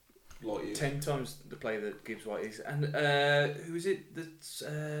Like you. 10 times the player that Gibbs White is. And who is it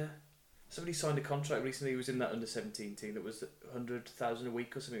that somebody signed a contract recently who was in that under-17 team that was 100,000 a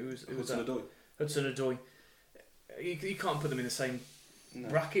week or something? Who was that? Hudson-Odoi. Hudson-Odoi. You can't put them in the same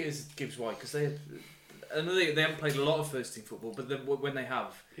bracket as Gibbs White because I know they haven't played a lot of first team football, but when they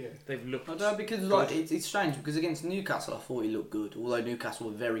have, they've looked. I don't know, because like it's strange because against Newcastle I thought he looked good, although Newcastle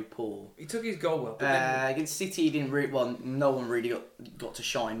were very poor. He took his goal well. But Against City, he didn't really. Well, no one really got to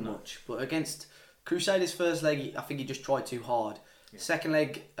shine much. But against Crusaders' first leg, I think he just tried too hard. Yeah. Second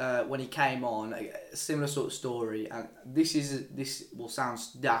leg, when he came on, a similar sort of story. And this will sound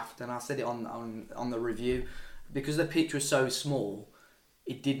daft, and I said it on the review, because the pitch was so small,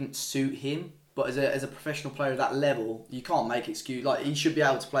 it didn't suit him. But as a professional player at that level, you can't make excuse. Like, he should be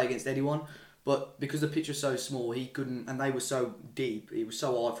able to play against anyone, but because the pitch was so small, he couldn't, and they were so deep, it was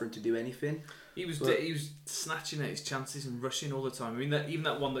so hard for him to do anything. He was snatching at his chances and rushing all the time. I mean, even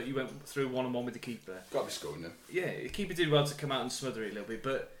that one that you went through 1-on-1 with the keeper. Got to be scoring them. Yeah, the keeper did well to come out and smother it a little bit,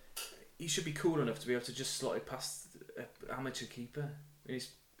 but he should be cool enough to be able to just slot it past an amateur keeper. I mean,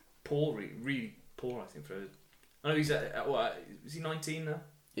 he's poor, really poor, I think. I know he's at what? Is he 19 now?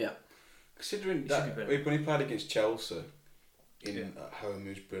 Yeah. Considering that when he played against Chelsea at home, he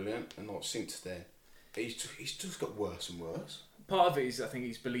was brilliant, and like since then, he's just got worse and worse. Part of it is, I think,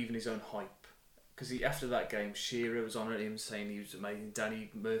 he's believing his own hype. Because after that game, Shearer was on at him saying he was amazing.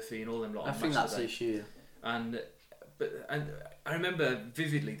 Danny Murphy and all them lot. I think that's the issue. And I remember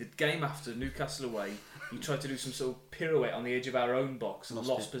vividly the game after Newcastle away. He tried to do some sort of pirouette on the edge of our own box and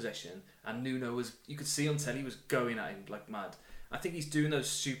lost possession. And Nuno was, you could see on telly, was going at him like mad. I think he's doing those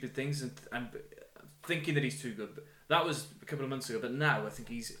stupid things and thinking that he's too good. But that was a couple of months ago. But now I think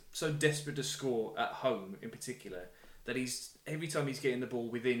he's so desperate to score at home in particular that every time he's getting the ball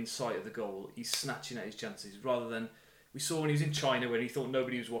within sight of the goal, he's snatching at his chances. Rather than, we saw when he was in China when he thought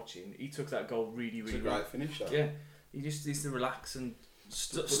nobody was watching, he took that goal really well. It's a great finish, though. Yeah, he just needs to relax and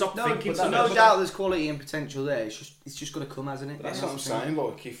stop thinking. But no doubt there's quality and potential there. It's just got to come, hasn't it? But that's what I'm saying.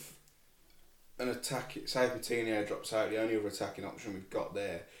 Like, if an attack, say if Coutinho drops out, the only other attacking option we've got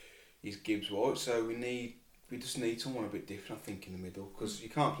there is Gibbs White. So we just need someone a bit different, I think, in the middle, because you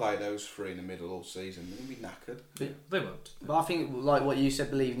can't play those three in the middle all season. They'll be knackered. They won't. But I think, like what you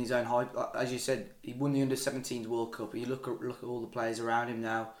said, believe in his own hype. As you said, he won the under-17s World Cup. You look at all the players around him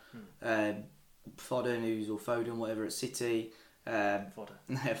now. Foden, whatever, at City.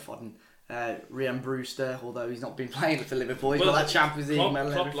 Foden. Ryan Brewster, although he's not been playing for Liverpool, he's got that Champions League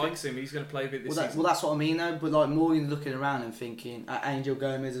medal. Klopp likes him. He's going to play a bit this season. Well, that's what I mean, though. But like Morgan's looking around and thinking, Angel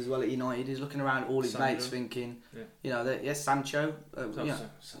Gomez as well at United, he's looking around all his mates, thinking, Sancho,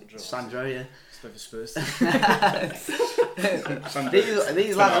 Sandro, yeah. For Spurs. These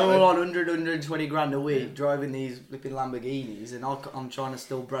lads are all on 100, 120 grand a week driving these flipping Lamborghinis, and I'm trying to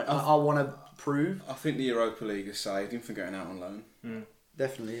still I want to prove. I think the Europa League has saved him from going out on loan.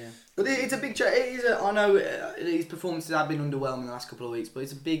 Definitely, yeah. But it's a big change. I know his performances have been underwhelming the last couple of weeks, but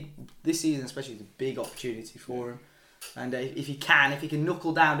it's a big, this season especially, it's a big opportunity for him. And if he can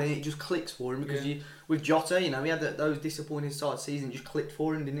knuckle down, and it just clicks for him, because with Jota, he had those disappointing start of the season, it just clicked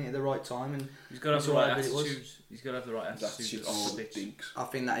for him, didn't it, at the right time? And he's got to have the right attitude. He's got to have the right attitude. I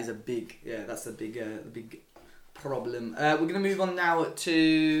think that is a big, that's the big problem. We're going to move on now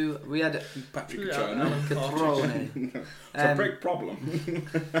to, we had Patrick Catrone. It's a big problem.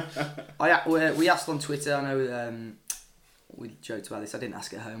 We asked on Twitter, I know we joked about this, I didn't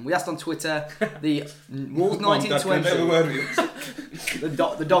ask at home. We asked on Twitter, the Wolves 1920.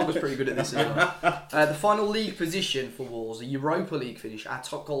 The dog was pretty good at this as well. The final league position for Wolves, the Europa League finish, our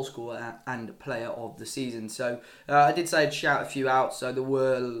top goal scorer and player of the season. So I did say I'd shout a few out, so there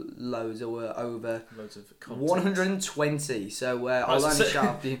were loads, there were over 120. So I'll only shout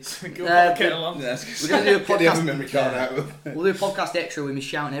out a few. We're going to do a podcast. We'll do a podcast extra with me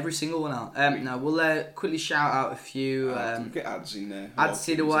shouting every single one out. No, we'll quickly shout out a few. Get ads in there. Ads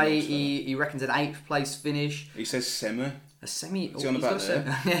Sidaway, he reckons an 8th place finish. He says semi. A semi. Is he on about there?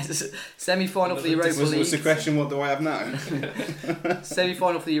 Yes, semi-final for the Europa League. What's the question? What do I have now?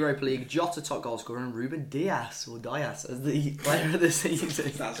 Semi-final for the Europa League. Jota top goal scorer and Ruben Dias as the player of the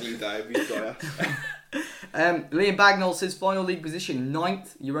season. Dazzling Davies, Dias. Liam Bagnall says final league position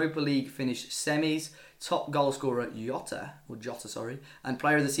 9th. Europa League finish semis. Top goal scorer Jota, and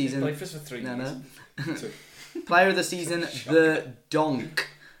player of the season. He played for us for 3 years. No. Player of the season, the Donk.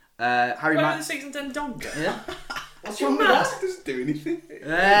 Harry Player of the season, the Donk. Yeah. What's wrong with that? It doesn't do anything.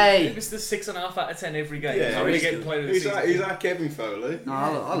 Hey! It was the 6.5 out of 10 every game. Yeah, He's not really he's getting good. player of the He's season. like Kevin Foley. No, I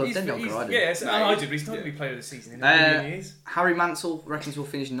love He's- Dendoncker, he's- I do. Yes, No, I do, but he's not yeah. going to be player of the season in a million years. Harry Mansell reckons he'll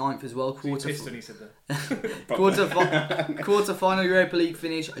finish 9th as well. He pissed when he said that. Quarter final Europa League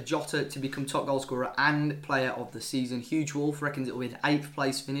finish. Jota to become top goal scorer and player of the season. Huge Wolf reckons it will be an 8th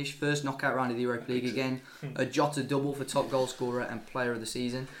place finish. First knockout round of the Europa League again. A Jota double for top goal scorer and player of the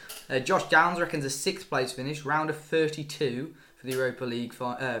season. Josh Downs reckons a 6th place finish. Round of 32 for the Europa League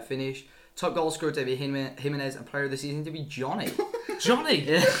finish. Top goal scorer to be Jimenez and player of the season to be Johnny. Johnny?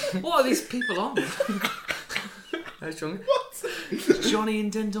 Yeah. What are these people on? Very strong. Johnny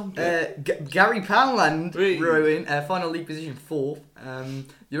and Dendoncker. Gary Poundland Oui. wrote in final league position 4th.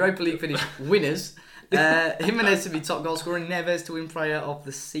 Europa League finish winners. Jimenez to be top goal scorer. Neves to win player of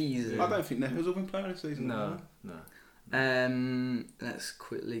the season. I don't think Neves will win player of the season. No. Let's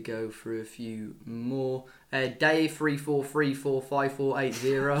quickly go through a few more. Dave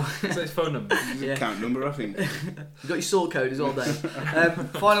 34345480. So his phone number. It's Yeah. a count number, I think. You've got your sort code as well, Dave.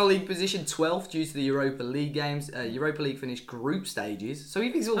 Final league position 12th due to the Europa League games. Europa League finished group stages, so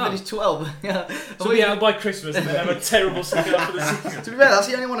he thinks he'll finish 12. So we'll be out by Christmas and then have a terrible second half of the season. To be fair, that's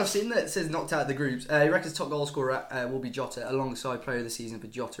the only one I've seen that says knocked out of the groups. He reckons top goal scorer will be Jota, alongside player of the season for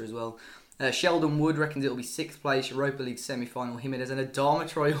Jota as well. Sheldon Wood reckons it will be 6th place, Europa League semi-final, Jimenez, and Adama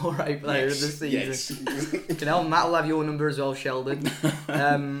Traore player of the season. You know, Matt will have your number as well, Sheldon.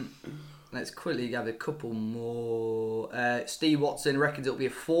 Let's quickly have a couple more. Steve Watson reckons it will be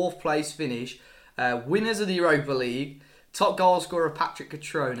a 4th place finish. Winners of the Europa League, top goal scorer Patrick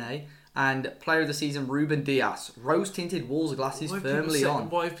Catrone, and player of the season Ruben Diaz. Rose-tinted Wolves glasses firmly on.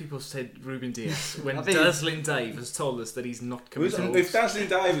 Why have people said Ruben Diaz when I think- Dazzling Dave has told us that he's not coming to If Wolves? Dazzling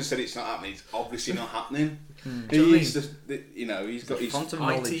Dave has said it's not happening, it's obviously not happening. Do you know what I He's he's got his Font of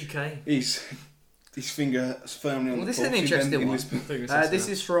knowledge. ITK. his finger firmly on Well, the this is an pulse in interesting in one. this- This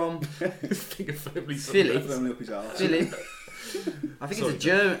is from Finger firmly Philip. firmly up his arse. Philip. I think Sorry, he's a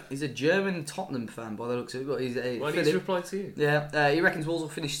German. He's a German Tottenham fan by the looks of it. But he's Why did he Philip. reply to you? Yeah, he reckons Wolves will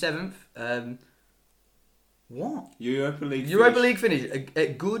finish 7th. What? Europa League. Europa finish. League finish a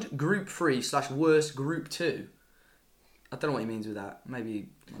good Group 3 / worst Group 2. I don't know what he means with that. Maybe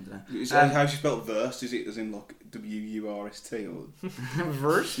I don't know. Is that how you spell verse? Is it as in like WURST or?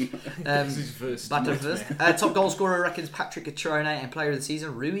 Verse. This is first. Butterfist. Top goal scorer reckons Patrick Catrone and player of the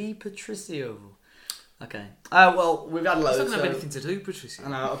season Rui Patricio. Okay. Well, we've had That loads. doesn't have So, anything to do, Patricia.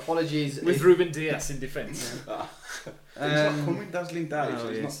 apologies. With if- Ruben Diaz in defence. He's not coming, Dazzling Dave. oh,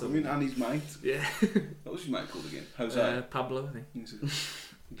 He's yeah, not so- coming, and his mate. Yeah. What was his mate called again? Jose. Pablo, I think.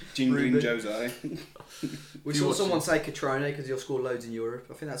 Jingling Ruben. Jose. We Do you saw watch someone it? say Catrone because he'll score loads in Europe.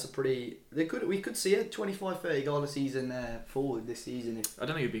 I think that's a pretty. We could see a 25-30 goal a season forward this season. If I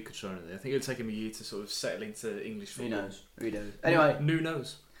don't think it'd be Catrone there. I think it'd take him a year to sort of settle into English who football. knows. Who knows. Anyway, Who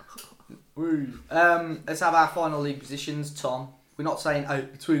knows? let's have our final league positions. Tom, we're not saying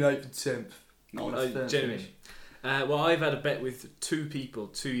between 8th and 10th. No, Genuinely. Well, I've had a bet with 2 people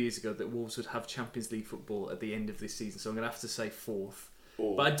 2 years ago that Wolves would have Champions League football at the end of this season, so I'm going to have to say 4th.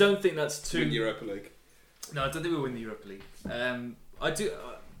 or But I don't think that's too. win Europa League. No, I don't think we'll win the Europa League. I do.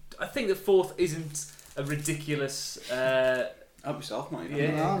 I think that 4th isn't a ridiculous. Help yourself, mate.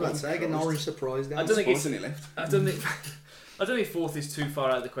 Yeah. No, that's an orange surprise. I don't think it's. Surprisingly left. I don't think. I don't think 4th is too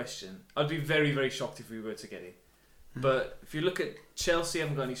far out of the question. I'd be very, very shocked if we were to get it. But if you look at Chelsea,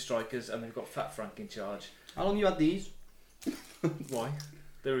 haven't got any strikers, and they've got Fat Frank in charge. How long you had these? Why?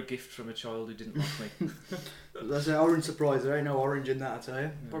 They're a gift from a child who didn't like me. That's an orange surprise. There ain't no orange in that, I tell you.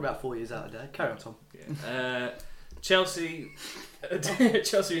 Probably about 4 years out of date. Carry on, Tom. Yeah. Chelsea,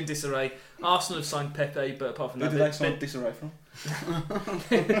 Chelsea are in disarray. Arsenal have signed Pepe, but apart from Who that, did they sign disarray from?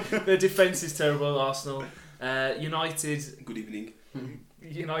 their defence is terrible. Arsenal, United Good evening.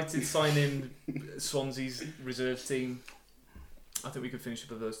 signing Swansea's reserve team. I think we could finish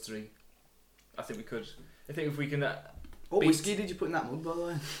above those 3. I think we could. I think if we can. What Beat- whiskey did you put in that mug, by the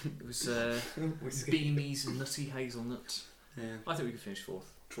way? It was Beanie's Nutty Hazelnuts. Yeah. I think we could finish 4th.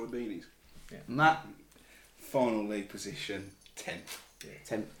 Troy Beanies. Matt, Final league position 10th.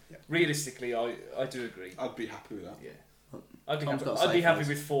 10. Realistically, I do agree. I'd be happy with that. Yeah, I'd be Tom's happy. got a I'd be safe happy voice.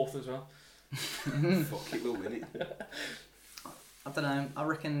 with 4th as well. Fuck it, we'll win it. I don't know. I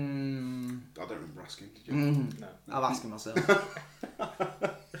reckon. I don't remember asking. Did you? No. I'm asking myself.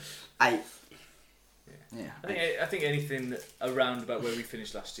 8th. Yeah. I think anything around about where we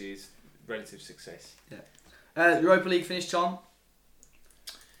finished last year is relative success. Europa League finished, Tom.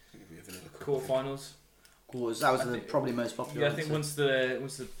 I think we have another cup. Quarterfinals. That was I think- probably most popular. Yeah, I think once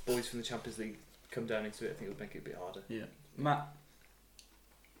the boys from the Champions League come down into it, I think it'll make it a bit harder. Yeah. Matt.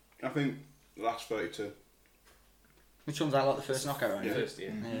 I think the last 32. Which one's that, like the first knockout round? Yeah. First, yeah.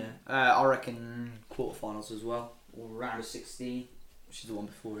 Yeah. I reckon quarterfinals as well, or round of 16, which is the one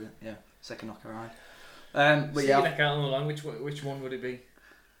before it. Yeah, second knockout round. But See yeah, you neck out on the line. Which one would it be?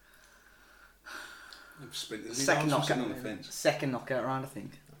 second knockout. on the fence. Second knockout round, I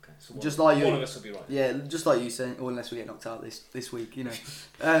think. Okay, so Just like you. one of us will be right. Yeah, just like you saying, or unless we get knocked out this week, you know.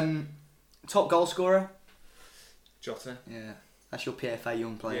 Top goal scorer. Jota. Yeah, that's your PFA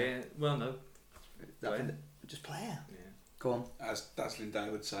young player. Yeah. Well, no. That- Just player. Yeah. Go on. As Dazzling Day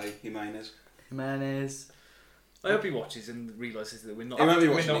would say, Jimenez. Jimenez. I hope he watches and realises that we're not. He won't be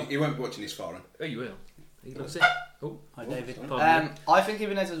we're watching. not- He won't be watching his foreign. Oh, you will. He loves it. Oh, Hi, David. pardon me. I think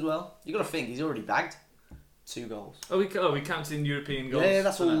Jimenez as well. You got to think he's already bagged 2 goals. we counted in European goals. Yeah,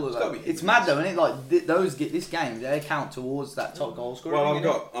 that's for all. that. It's gotta be It's Jimenez. mad though, isn't it? Like this game, they count towards that top goal scorer. Well, you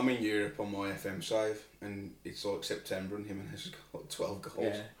know? I'm in Europe on my FM save, and it's like September, and Jimenez has got 12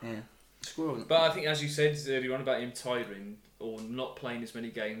 goals. Yeah. Scorer. But I think, as you said earlier on about him tiring or not playing as many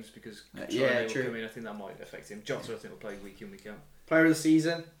games because Yeah, will true. come in, I think that might affect him. Jota, I think, will play week in, week out. Player of the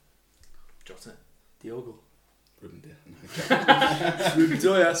season. Jota. Diogo. Ruben Dias. Ruben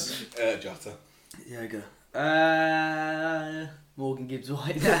Dias. Jota. Yeah, go. Morgan Gibbs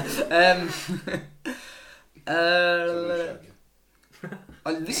White.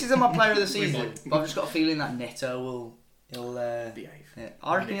 This isn't my player of the season, but I've just got a feeling that Neto he'll Behave. yeah,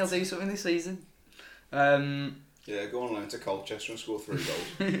 I reckon he'll do something this season. Yeah, go on loan to Colchester and score 3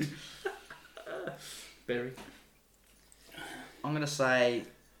 goals. Berry. I'm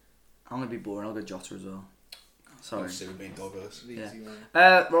gonna be boring. I'll go Jota as well. Sorry. Obviously, we're being diverse. The Yeah. easy one.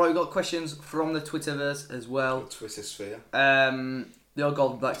 Right, we've got questions from the Twitterverse as well. Twitter sphere. The old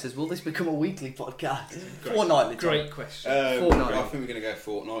Golden Black says, "Will this become a weekly podcast? Fortnightly, Tom." Great question. Fortnightly. I think we're going to go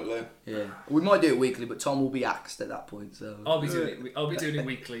fortnightly. Yeah, we might do it weekly, but Tom will be axed at that point. So I'll be doing it. I'll be doing it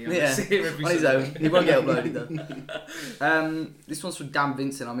weekly. I'm yeah, here every on his Sunday. own. He won't get uploaded though. This one's from Dan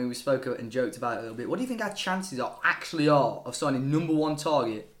Vincent. I mean, we spoke and joked about it a little bit. What do you think our chances actually are of signing number 1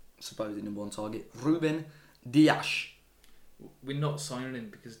 target, supposed number 1 target, Ruben Dias? We're not signing him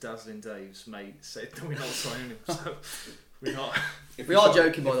because Dazzling Dave's mate said that we're not signing him. So we're not. We are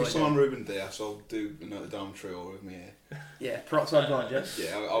joking, by the way. If we sign Ruben Dias, I'll do another Dame trio with me here. Yeah, peroxide blonde, yeah.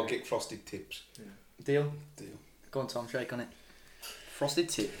 Yeah, I'll get frosted tips. Deal. Deal. Go on, Tom. Shake on it. Frosted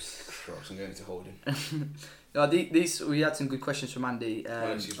tips. Christ, I'm going to hold him. No, these we had some good questions from Andy.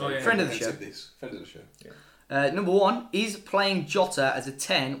 Friend of the show. Friend of the show. Yeah. Number 1 is playing Jota as a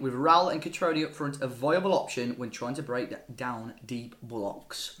 10 with Raul and Catroni up front a viable option when trying to break down deep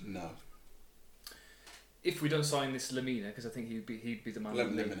blocks. No. If we don't sign this Lemina, because I think he'd be the man.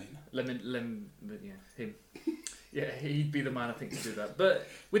 Lemonina. Him. Yeah, he'd be the man I think to do that. But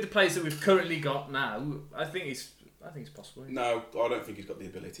with the players that we've currently got now, I think it's possible. No, I don't think he's got the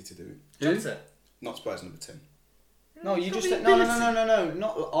ability to do it. Jota. Not to play as number 10. No, you just no.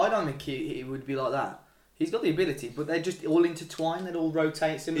 Not. I don't think he would be like that. He's got the ability, but they're just all intertwined. They all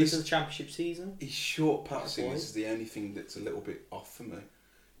rotate similar to the championship season. His short passing That's is the only thing that's a little bit off for me.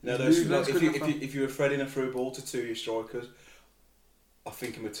 No, He's those, moving, like, that's good if you were threading a through ball to 2 of your strikers, I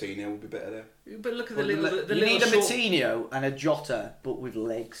think a Martino would be better there. But look at Well, the little. The you little need a short- Matinho and a Jota, but with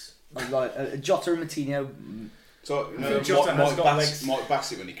legs. Like a Jota and Matinho. So, I think Jota has got legs. Mike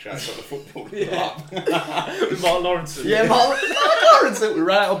Bassett when he crashed on the football. Yeah. With Mark Lawrence. Yeah, Mark Lawrence, we're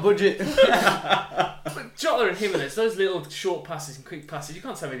right on budget. But Jota and Jimenez, those little short passes and quick passes, you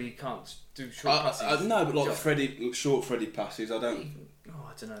can't tell me he can't do short passes. No, but like Jota. short threaded passes, I don't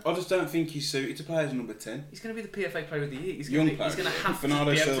know. I just don't think he's suited to play as number 10. He's going to be the PFA Player of the Year. He's Young going player. to have to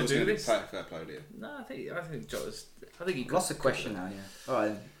Bernardo be able to Silva's do going to this. play a fair player here. No, I think Jota's. I think he. Lost the question now, yeah.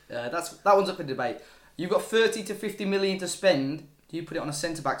 Alright, that one's up for debate. You've got 30 to 50 million to spend. Do you put it on a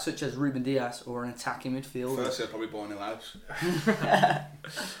centre back such as Ruben Dias or an attacking midfielder? Firstly, I'd probably buy a new house.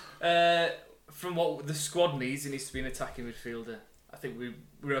 From what the squad needs, it needs to be an attacking midfielder. I think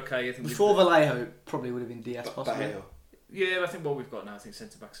we're okay. I think Before Vallejo, probably would have been Dias possibly. Baheo. Yeah, I think what we've got now, I think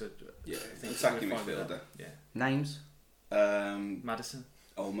centre backs are. Yeah, I think attacking we're fine with midfielder. that. Yeah, Names? Madison.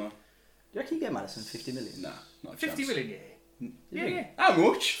 Olmo. Do you reckon you get Madison 50 million? Nah, not a 50 chance. million, yeah. How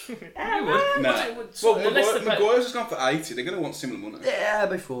much? You would. Nah. So Well, unless the Maguire's has gone for 80. They're going to want similar money. Yeah,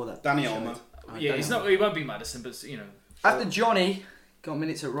 before that. Danny Olmo. yeah, it's not. It won't be Madison, but you know. After Johnny got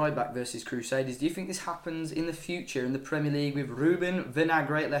minutes at right back versus Crusaders, do you think this happens in the future in the Premier League with Ruben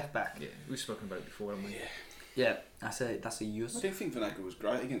Vinagre at left back? Yeah, we've spoken about it before, haven't we? Yeah, that's a use. I didn't think Vinagre was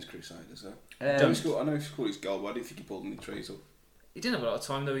great against Crusaders, though. I know he scored his goal, but I didn't think he pulled any trees up. He didn't have a lot of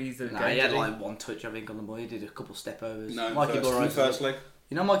time though either. Nah, he had like one touch, I think, on the ball. He did a couple step overs. No, Mikey in the Burrows. first leg.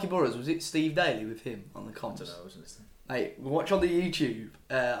 You know Mikey Burrows? Was it Steve Daly with him on the I comps? don't know, I wasn't listening. Hey, watch on the YouTube.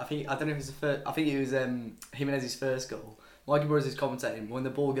 I don't know if it's the first. I think it was Jimenez's first goal. Mikey Burrows is commentating. When the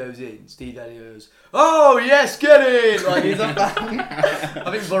ball goes in, Steve Daly goes, "Oh yes, get in!" Like he's a fan.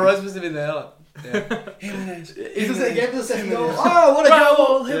 I think Burrows must have been there. Like, yeah. Jimenez. He does it again for the second goal. Oh, what a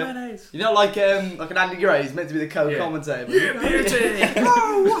goal! Jimenez. You know, like an Andy Gray. He's meant to be the co-commentator. but- Yeah, beauty.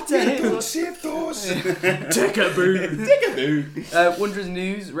 Oh, what a hit! Save those. Take a boo. Take a boo. Wonders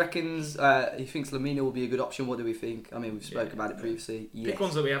News reckons he thinks Lamina will be a good option. What do we think? I mean, we've spoken about it previously. Pick Yes.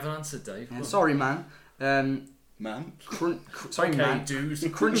 ones that we haven't answered, Dave. Yeah, sorry, man. Man. Sorry, Okay, man.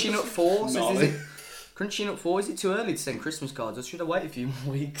 dude. Crunching up 4 says, Gnarly. Crunching up 4, is it too early to send Christmas cards? Or should I wait a few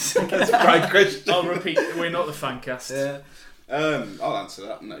more weeks? That's a great question. I'll repeat. We're not the fan cast. Yeah. I'll answer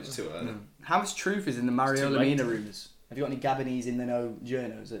that. No, it's too early. How much truth is in the Mario It's too late. Lamina rumours? Have you got any Gabonese in the know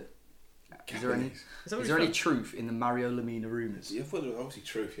journos? Is there any? Is that what Is you there any felt? truth in the Mario Lamina rumours? Yeah, well, there's obviously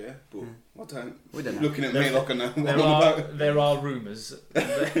truth, yeah, but I don't. We don't know. Looking at me like I know what There I'm are about. there are rumours.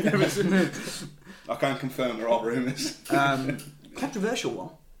 There is- I can't confirm there are rumours. Controversial one.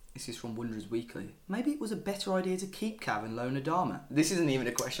 This is from Wanderers Weekly. Maybe it was a better idea to keep Cav and loan Adama. This isn't even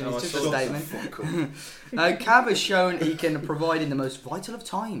a question, Oh, it's I just a saw statement. Fuck off. Cav has shown he can provide in the most vital of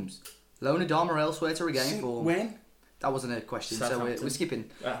times. Loan Adama elsewhere to regain form. When? That wasn't a question, so we're Southampton. skipping.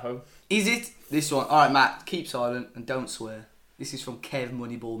 At home. Is it this one? Alright, Matt, keep silent and don't swear. This is from Kev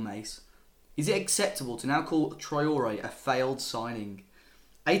Moneyball Mace. Is it acceptable to now call Traore a failed signing?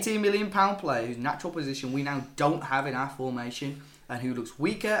 £18 million player whose natural position we now don't have in our formation and who looks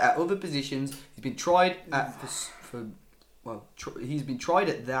weaker at other positions. He's been tried at he's been tried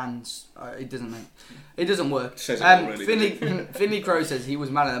at than it doesn't work. Says it all really, Finley Crowe says he was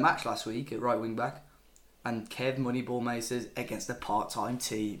man of the match last week at right wing back, and Kev Moneyball May says against a part-time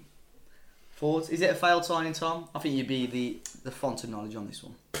team. Thoughts? Is it a failed signing, Tom? I think you'd be the font of knowledge on this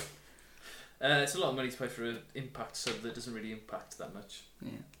one. It's a lot of money to pay for an impact sub that doesn't really impact that much.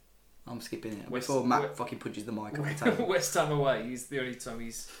 Yeah, I'm skipping it West- before Matt West- fucking punches the mic on the table. West Ham away. He's the only time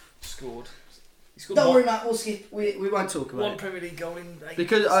he's scored. He scored Don't one, worry, Matt. We'll skip. We won't talk about one it. Premier League goal in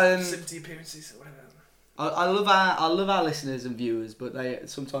Because, 70 appearances or whatever. I love our listeners and viewers, but they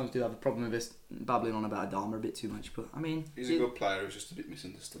sometimes do have a problem with us babbling on about Adama a bit too much. But I mean, He's a good player, he's just a bit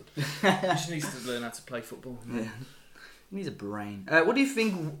misunderstood. He just needs to learn how to play football. Yeah. He needs a brain. What do you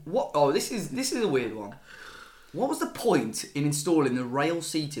think? This is a weird one. What was the point in installing the rail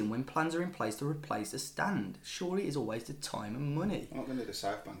seating when plans are in place to replace the stand? Surely it's a waste of time and money. I'm not going to the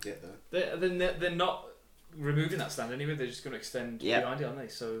South Bank yet, though. They're not removing that stand anyway. They're just going to extend behind it, aren't they?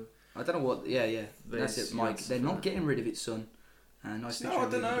 So I don't know what. Yeah. That's There's it, Mike. yours. They're not getting rid of it, son. Nice No, I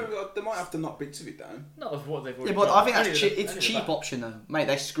don't know. They might have to knock bits of it down. not of what they've Yeah, already. but got. I think Only that's the- it's only a the cheap back. option though, mate.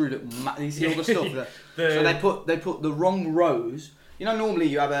 They screwed up. You see all the stuff there. The- So they put the wrong rows. You know, normally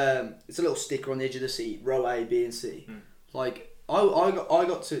you have it's a little sticker on the edge of the seat, row A, B, and C. Like I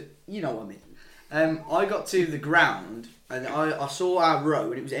got to, you know what I mean. I got to the ground and I saw our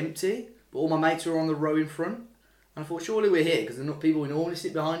row and it was empty, but all my mates were on the row in front. And I thought, surely we're here because they're not people who normally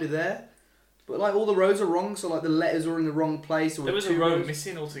sit behind are there. But like all the rows are wrong, so like the letters are in the wrong place. Or There was a two row rows.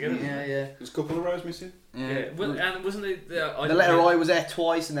 missing altogether. Yeah. There's a couple of rows missing. Yeah. Well, and wasn't it the The letter I was there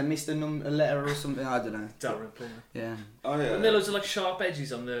twice and they missed a letter or something. I don't know. Darren Plummer. Yeah. Oh, yeah. And there loads of like sharp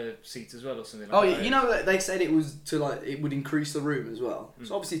edges on the seat as well, or something. Like Oh, that. you know they said it was to like it would increase the room as well.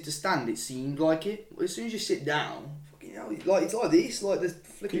 So obviously to stand it seemed like it. As soon as you sit down, fucking hell, like it's like this, like there's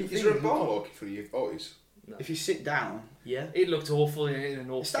flipping. Is there a bar lock in front of your eyes? If you sit down, yeah. It looked awful in the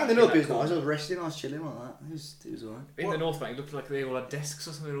North Standing Bank. up in is that nice. I corner. was resting. I was chilling like that. It was alright. In the North Bank, it looked like they all had desks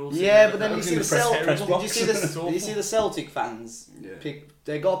or something. All Yeah, sitting but there. then you was see in the the press Celtic. box. Did you see It's the? awful. Did you see the Celtic fans? Yeah.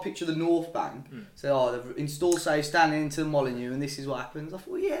 They got a picture of the North Bank. So they've installed safe standing into the Molyneux, and this is what happens. I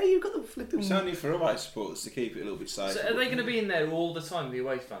thought, yeah, you've got the flipping. It's only for away supporters to keep it a little bit safe. So are they going to be in there all the time, the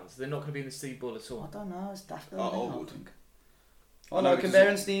away fans? They're not going to be in the Steve Ball at I all. don't know. It's daft. I would. think. I Oh know, no, because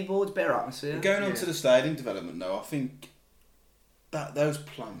comparing Steve Ball, it's better atmosphere. Going on Yeah. to the stadium development, though, I think that those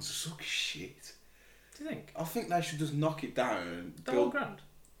plans suck shit. Do you think? I think they should just knock it down and The whole ground.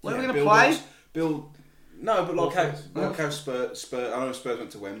 Where are we gonna build play? Build. No, but like how, Orpheus. Spurs. I know Spurs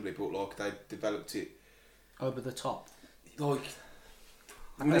went to Wembley, but like they developed it. Over the top. Like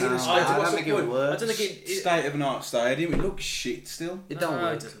I we don't need know. a I don't what's think the it point? works. I don't think it. State of an art stadium. It looks shit still It don't no,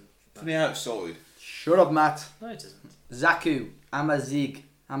 work. it doesn't. from the outside. Shut up, Matt. No, it doesn't. Zaku Amazig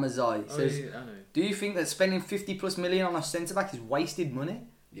Amazai Oh, says, yeah, I know. "Do you think that spending 50+ million on a centre back is wasted money?"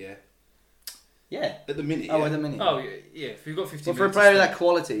 Yeah. Yeah. At the minute. Oh, yeah. at the minute. Oh, yeah. If you've got 50 But for a minutes to player of spend- that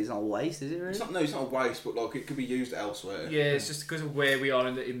quality, it's not a waste, is it? Really? It's not. No, it's not a waste, but like it could be used elsewhere. Yeah, it's just because of where we are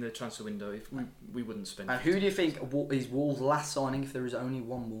in the transfer window. If we wouldn't spend. And who do you think is Wolves' last signing if there is only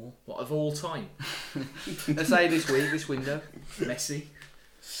one more? What of all time? Let's say this window. Messi.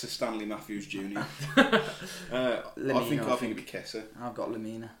 Sir Stanley Matthews Jr. I Lemina, think it'd be Kessa. I've got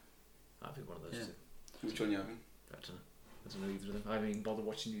Lemina. I think one of those Yeah. two. Which one you having? I don't know either of them. I haven't even bothered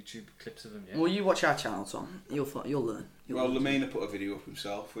watching YouTube clips of them yet. Well, you watch our channel, Tom. You'll learn. Well, Lemina put a video up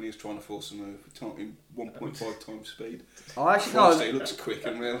himself when he was trying to force a move in 1.5 times speed. Oh, actually, First, he no, looks quick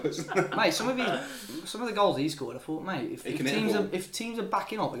and real, isn't he? mate. Some of the goals he scored, I thought, mate, He can hit a ball. if teams are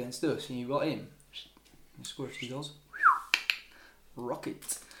backing up against us and you've got him, you score a few goals.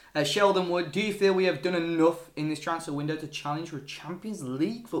 Rocket. Sheldon Wood, do you feel we have done enough in this transfer window to challenge for Champions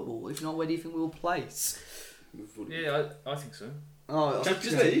League football? If not, where do you think we will place? Yeah, I think so. Oh, Just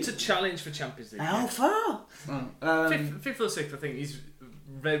to challenge for Champions League. how far? Fifth or sixth, I think, is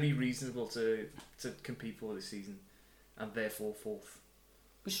very reasonable to compete for this season, and therefore fourth.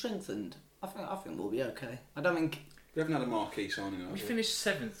 We strengthened. I think we'll be okay. I don't think. We haven't had a marquee signing. We finished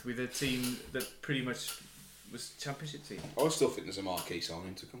seventh with a team that pretty much was championship team. I still think there's a marquee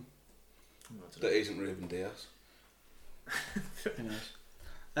signing to come. That isn't Ruben Diaz. Who knows?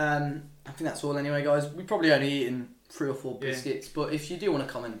 I think that's all anyway, guys. We've probably only eaten 3 or 4 biscuits, but if you do want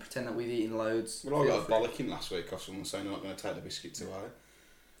to comment and pretend that we've eaten loads, Well, I got a bollocking last week off someone saying they're not going to take the biscuits away.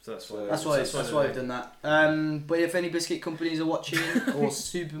 So that's why. that's why we've done that. But if any biscuit companies are watching or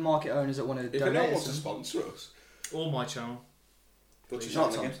supermarket owners that want to If donate, anyone wants to sponsor us, Or my channel. what's your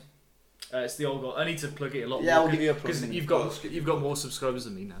not channel Tom's. again? It's the old goal. I need to plug it a lot Yeah, more. we'll give you a plug because in a you've got more subscribers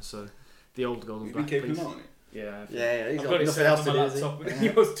than me now. So the old goal. You've been keeping an eye on it. Yeah. Yeah, he's I've got got it nothing set else on to my do. laptop. Does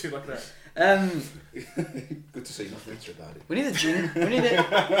You always do like that. Good to see you Twitter about it. We need a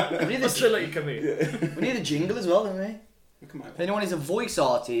jingle. I'll still let you come in. We need a jingle as well, don't we? Come on. If anyone is a voice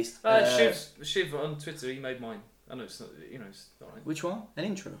artist, Shiv on Twitter, he made mine. I know it's not, it's not right. which one? An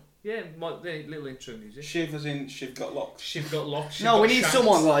intro. Yeah, the little intro music. Shiv as in Shiv got locked. Shiv got locked. Shiv No, got we need shanked.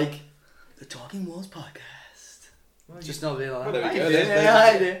 someone like the Talking Walls podcast. Well, Just not be like Well, that. there we go. Yeah,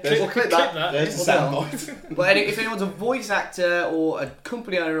 I do. We'll clip clip that. that. There's the soundbite. But if anyone's a voice actor or a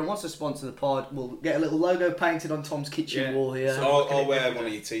company owner and wants to sponsor the pod, we'll get a little logo painted on Tom's kitchen Yeah. wall here. So I'll wear one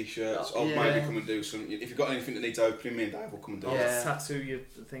of your t-shirts. I'll Yeah. maybe come and do some. If you've got anything that needs opening, me and Dave will come and do I'll it. Yeah. tattoo your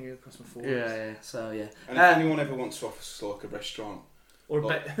thing across my forehead. Yeah. So yeah. And if anyone ever wants to offer us like a restaurant, Or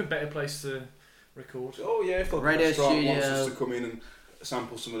a better place to record. oh yeah, if like Radio a restaurant wants studio. us to come in and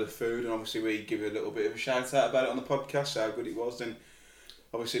sample some of the food, and obviously we give you a little bit of a shout out about it on the podcast, how good it was, then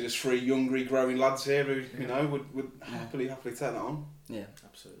obviously there's 3 younger, growing lads here who would happily take that on. Yeah.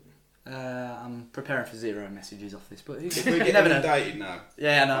 Absolutely. I'm preparing for 0 messages off this, but We're you getting never know. inundated now.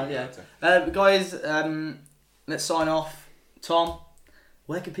 Yeah, I know. Yeah. Guys, let's sign off. Tom,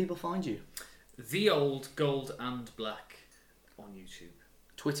 where can people find you? The Old Gold and Black on YouTube.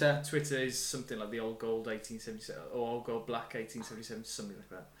 Twitter. Twitter is something like The Old Gold 1877 or Old Gold Black 1877, something like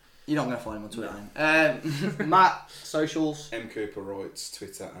that. You're not going to find him on Twitter then. Matt, socials. M Cooper writes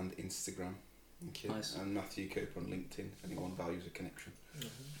Twitter and Instagram. Thank you. Nice. And Matthew Cooper on LinkedIn. If anyone values a connection.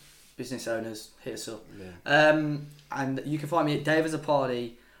 Business owners, hit us up. Yeah. And you can find me at Dave as a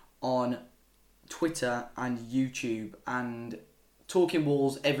Party on Twitter and YouTube and Talking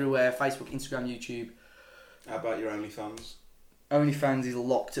Walls everywhere, Facebook, Instagram, YouTube. How about your OnlyFans? OnlyFans is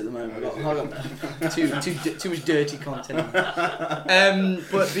locked at the moment. Oh, is it? I got too much dirty content.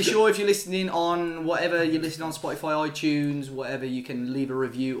 But be sure if you're listening on whatever you're listening on Spotify, iTunes, whatever, you can leave a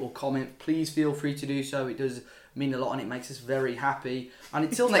review or comment. Please feel free to do so. It does mean a lot and it makes us very happy. And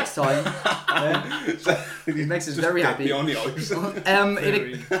until next time, it makes us very happy. Beyond the eyes.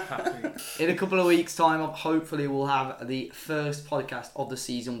 Very happy. In a couple of weeks' time, hopefully we'll have the first podcast of the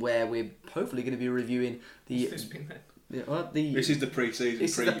season where we're hopefully going to be reviewing the. It's been there. This is the pre-season.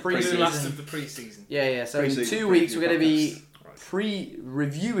 This is the The pre-season. last of the pre-season. Yeah. So in Pre-season 2 weeks, we're going to be Right.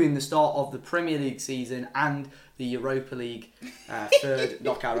 pre-reviewing the start of the Premier League season and the Europa League third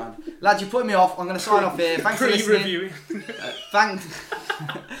knockout round. Lads, you're putting me off. I'm going to sign off here. Thanks for listening. Pre-reviewing.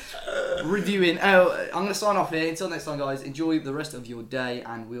 Reviewing. I'm going to sign off here. Until next time, guys, enjoy the rest of your day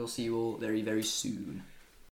and we'll see you all very, very soon.